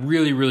on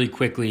really, really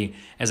quickly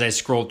as I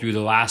scroll through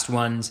the last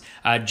ones.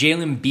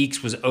 Jalen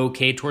Beeks was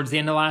okay towards the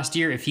end of last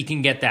year. If he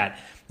can get that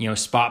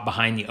spot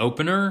behind the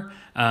opener,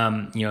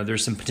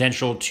 there's some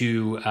potential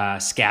to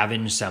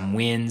scavenge some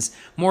wins.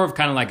 More of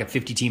kind of like a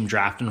 50-team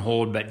draft and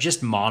hold, but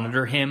just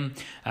monitor him,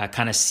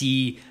 kind of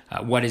see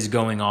what is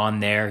going on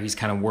there. He's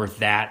kind of worth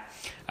that.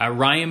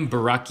 Ryan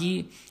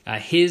Borucki,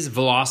 his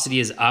velocity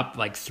is up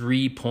like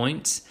 3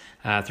 points,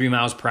 3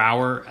 miles per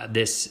hour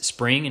this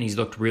spring, and he's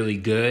looked really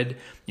good.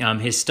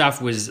 His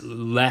stuff was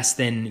less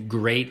than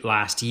great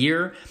last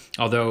year,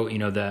 although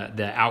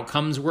the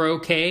outcomes were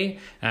okay,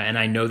 and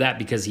I know that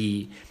because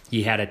he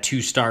had a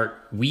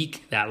 2-start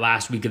week that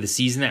last week of the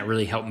season that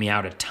really helped me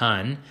out a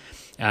ton.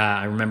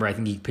 I remember I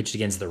think he pitched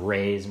against the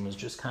Rays and was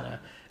just kind of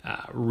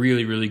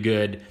really, really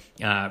good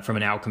from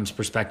an outcomes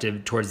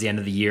perspective towards the end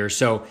of the year.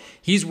 So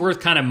he's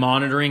worth kind of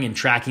monitoring and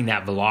tracking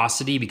that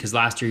velocity because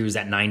last year he was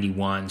at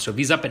 91. So if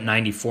he's up at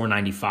 94,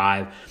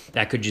 95,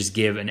 that could just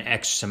give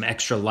some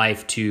extra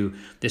life to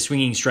the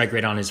swinging strike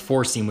rate on his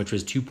four-seam, which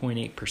was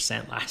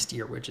 2.8% last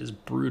year, which is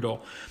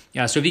brutal.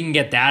 So if he can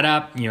get that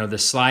up, the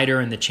slider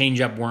and the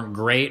changeup weren't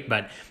great,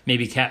 but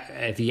maybe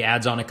if he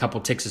adds on a couple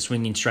ticks of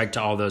swinging strike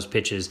to all those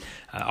pitches,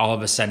 all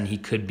of a sudden he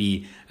could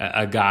be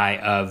a guy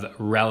of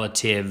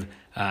relative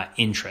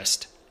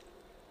interest.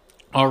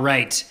 All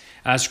right,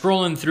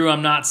 scrolling through,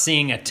 I'm not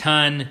seeing a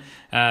ton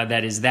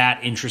that is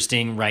that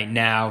interesting right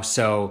now.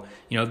 So,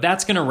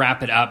 that's going to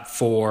wrap it up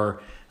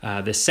for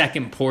the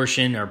second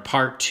portion or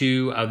part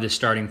 2 of the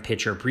starting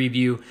pitcher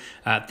preview.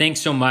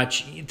 Thanks so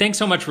much. Thanks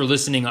so much for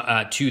listening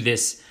to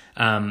this,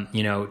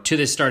 to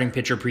this starting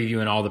pitcher preview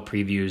and all the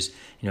previews.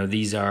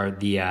 These are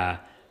the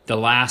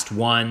last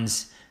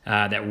ones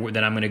that I'm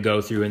going to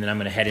go through, and then I'm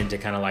going to head into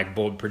kind of like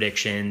bold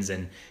predictions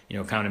and,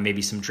 kind of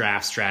maybe some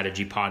draft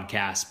strategy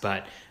podcasts.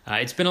 But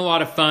it's been a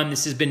lot of fun.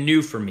 This has been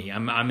new for me.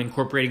 I'm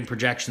incorporating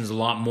projections a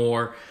lot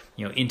more,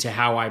 into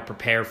how I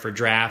prepare for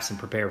drafts and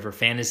prepare for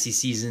fantasy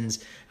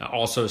seasons.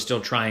 Also still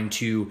trying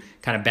to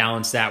kind of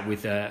balance that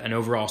with an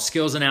overall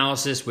skills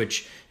analysis,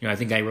 which, I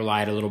think I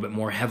relied a little bit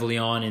more heavily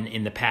on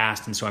in the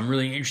past. And so I'm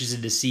really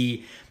interested to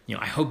see,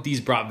 I hope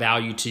these brought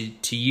value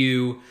to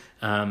you,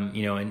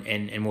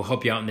 and will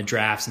help you out in the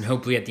drafts. And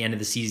hopefully at the end of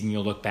the season,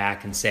 you'll look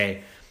back and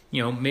say,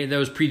 maybe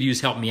those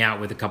previews helped me out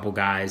with a couple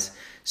guys.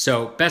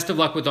 So best of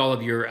luck with all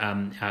of your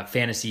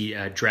fantasy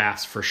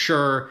drafts for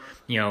sure.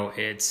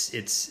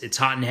 It's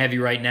hot and heavy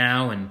right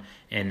now, and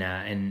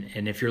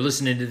if you're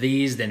listening to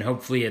these, then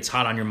hopefully it's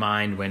hot on your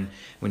mind when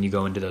you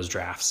go into those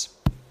drafts.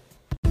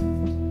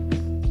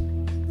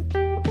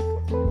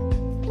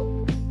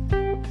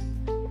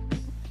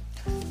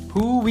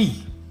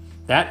 Hoo-wee.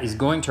 That is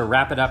going to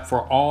wrap it up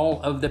for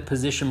all of the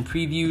position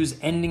previews,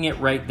 ending it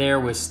right there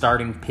with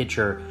starting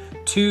pitcher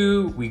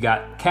 2. We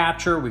got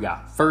catcher, we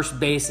got first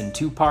base in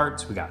 2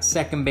 parts, we got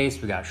second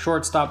base, we got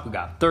shortstop, we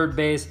got third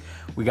base,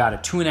 we got a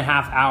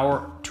 2.5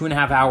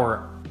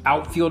 hour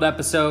outfield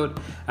episode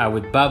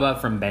with Bubba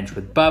from Bench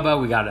with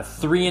Bubba. We got a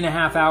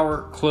 3.5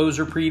 hour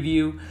closer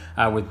preview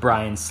with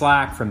Brian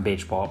Slack from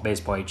Baseball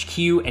HQ.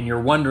 And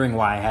you're wondering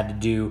why I had to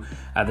do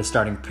the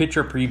starting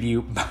pitcher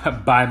preview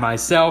by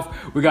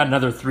myself. We got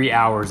another 3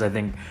 hours, I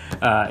think,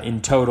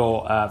 in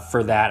total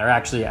for that. Or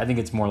actually, I think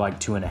it's more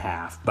like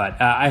 2.5.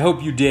 But I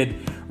hope you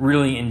did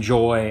really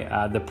enjoy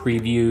the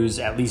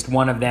previews, at least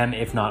one of them,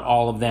 if not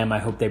all of them. I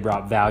hope they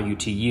brought value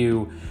to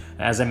you.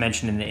 As I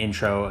mentioned in the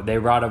intro, they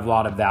brought a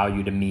lot of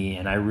value to me,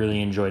 and I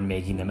really enjoyed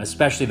making them,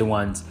 especially the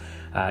ones,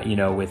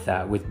 with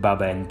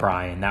Bubba and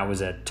Brian. That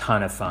was a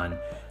ton of fun,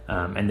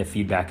 and the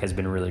feedback has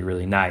been really,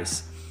 really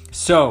nice.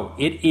 So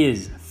it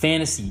is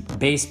fantasy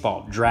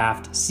baseball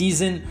draft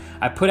season.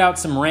 I put out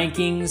some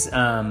rankings,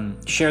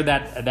 share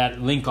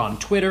that link on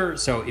Twitter.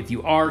 So if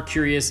you are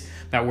curious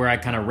about where I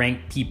kind of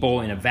rank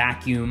people in a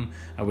vacuum,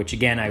 which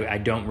again, I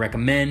don't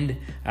recommend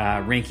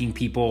ranking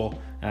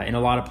people in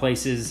a lot of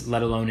places,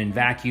 let alone in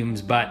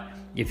vacuums. But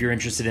if you're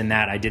interested in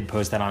that, I did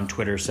post that on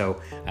Twitter,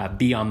 so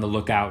be on the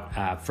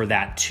lookout for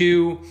that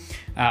too.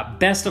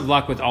 Best of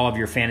luck with all of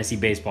your fantasy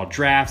baseball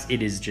drafts.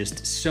 It is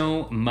just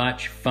so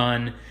much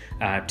fun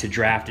to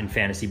draft in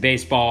fantasy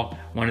baseball.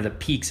 One of the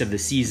peaks of the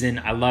season.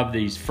 I love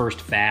these first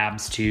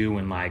fabs too,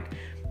 and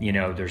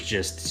there's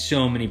just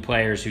so many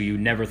players who you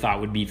never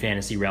thought would be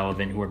fantasy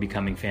relevant who are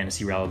becoming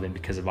fantasy relevant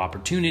because of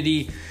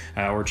opportunity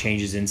or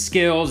changes in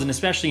skills, and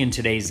especially in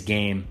today's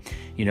game,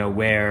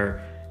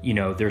 where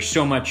there's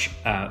so much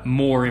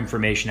more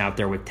information out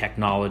there with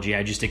technology.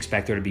 I just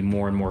expect there to be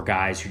more and more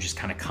guys who just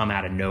kind of come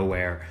out of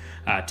nowhere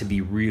to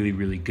be really,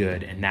 really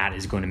good, and that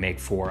is going to make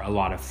for a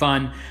lot of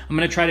fun. I'm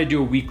going to try to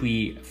do a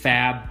weekly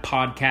Fab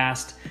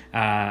podcast,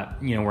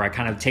 where I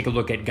kind of take a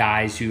look at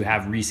guys who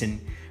have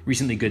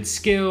recently good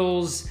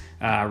skills,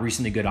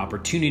 recently good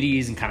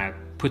opportunities, and kind of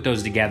put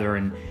those together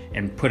and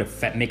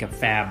make a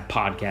Fab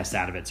podcast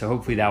out of it. So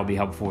hopefully that will be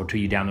helpful to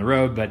you down the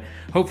road. But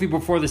hopefully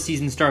before the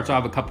season starts,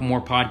 I'll have a couple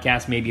more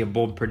podcasts, maybe a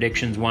bold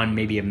predictions one,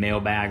 maybe a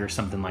mailbag or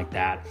something like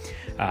that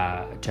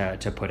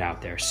to put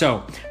out there.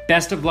 So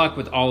best of luck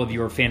with all of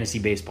your fantasy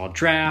baseball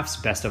drafts.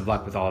 Best of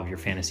luck with all of your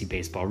fantasy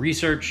baseball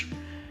research.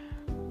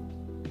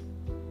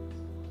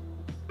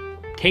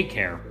 Take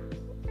care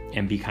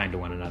and be kind to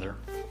one another.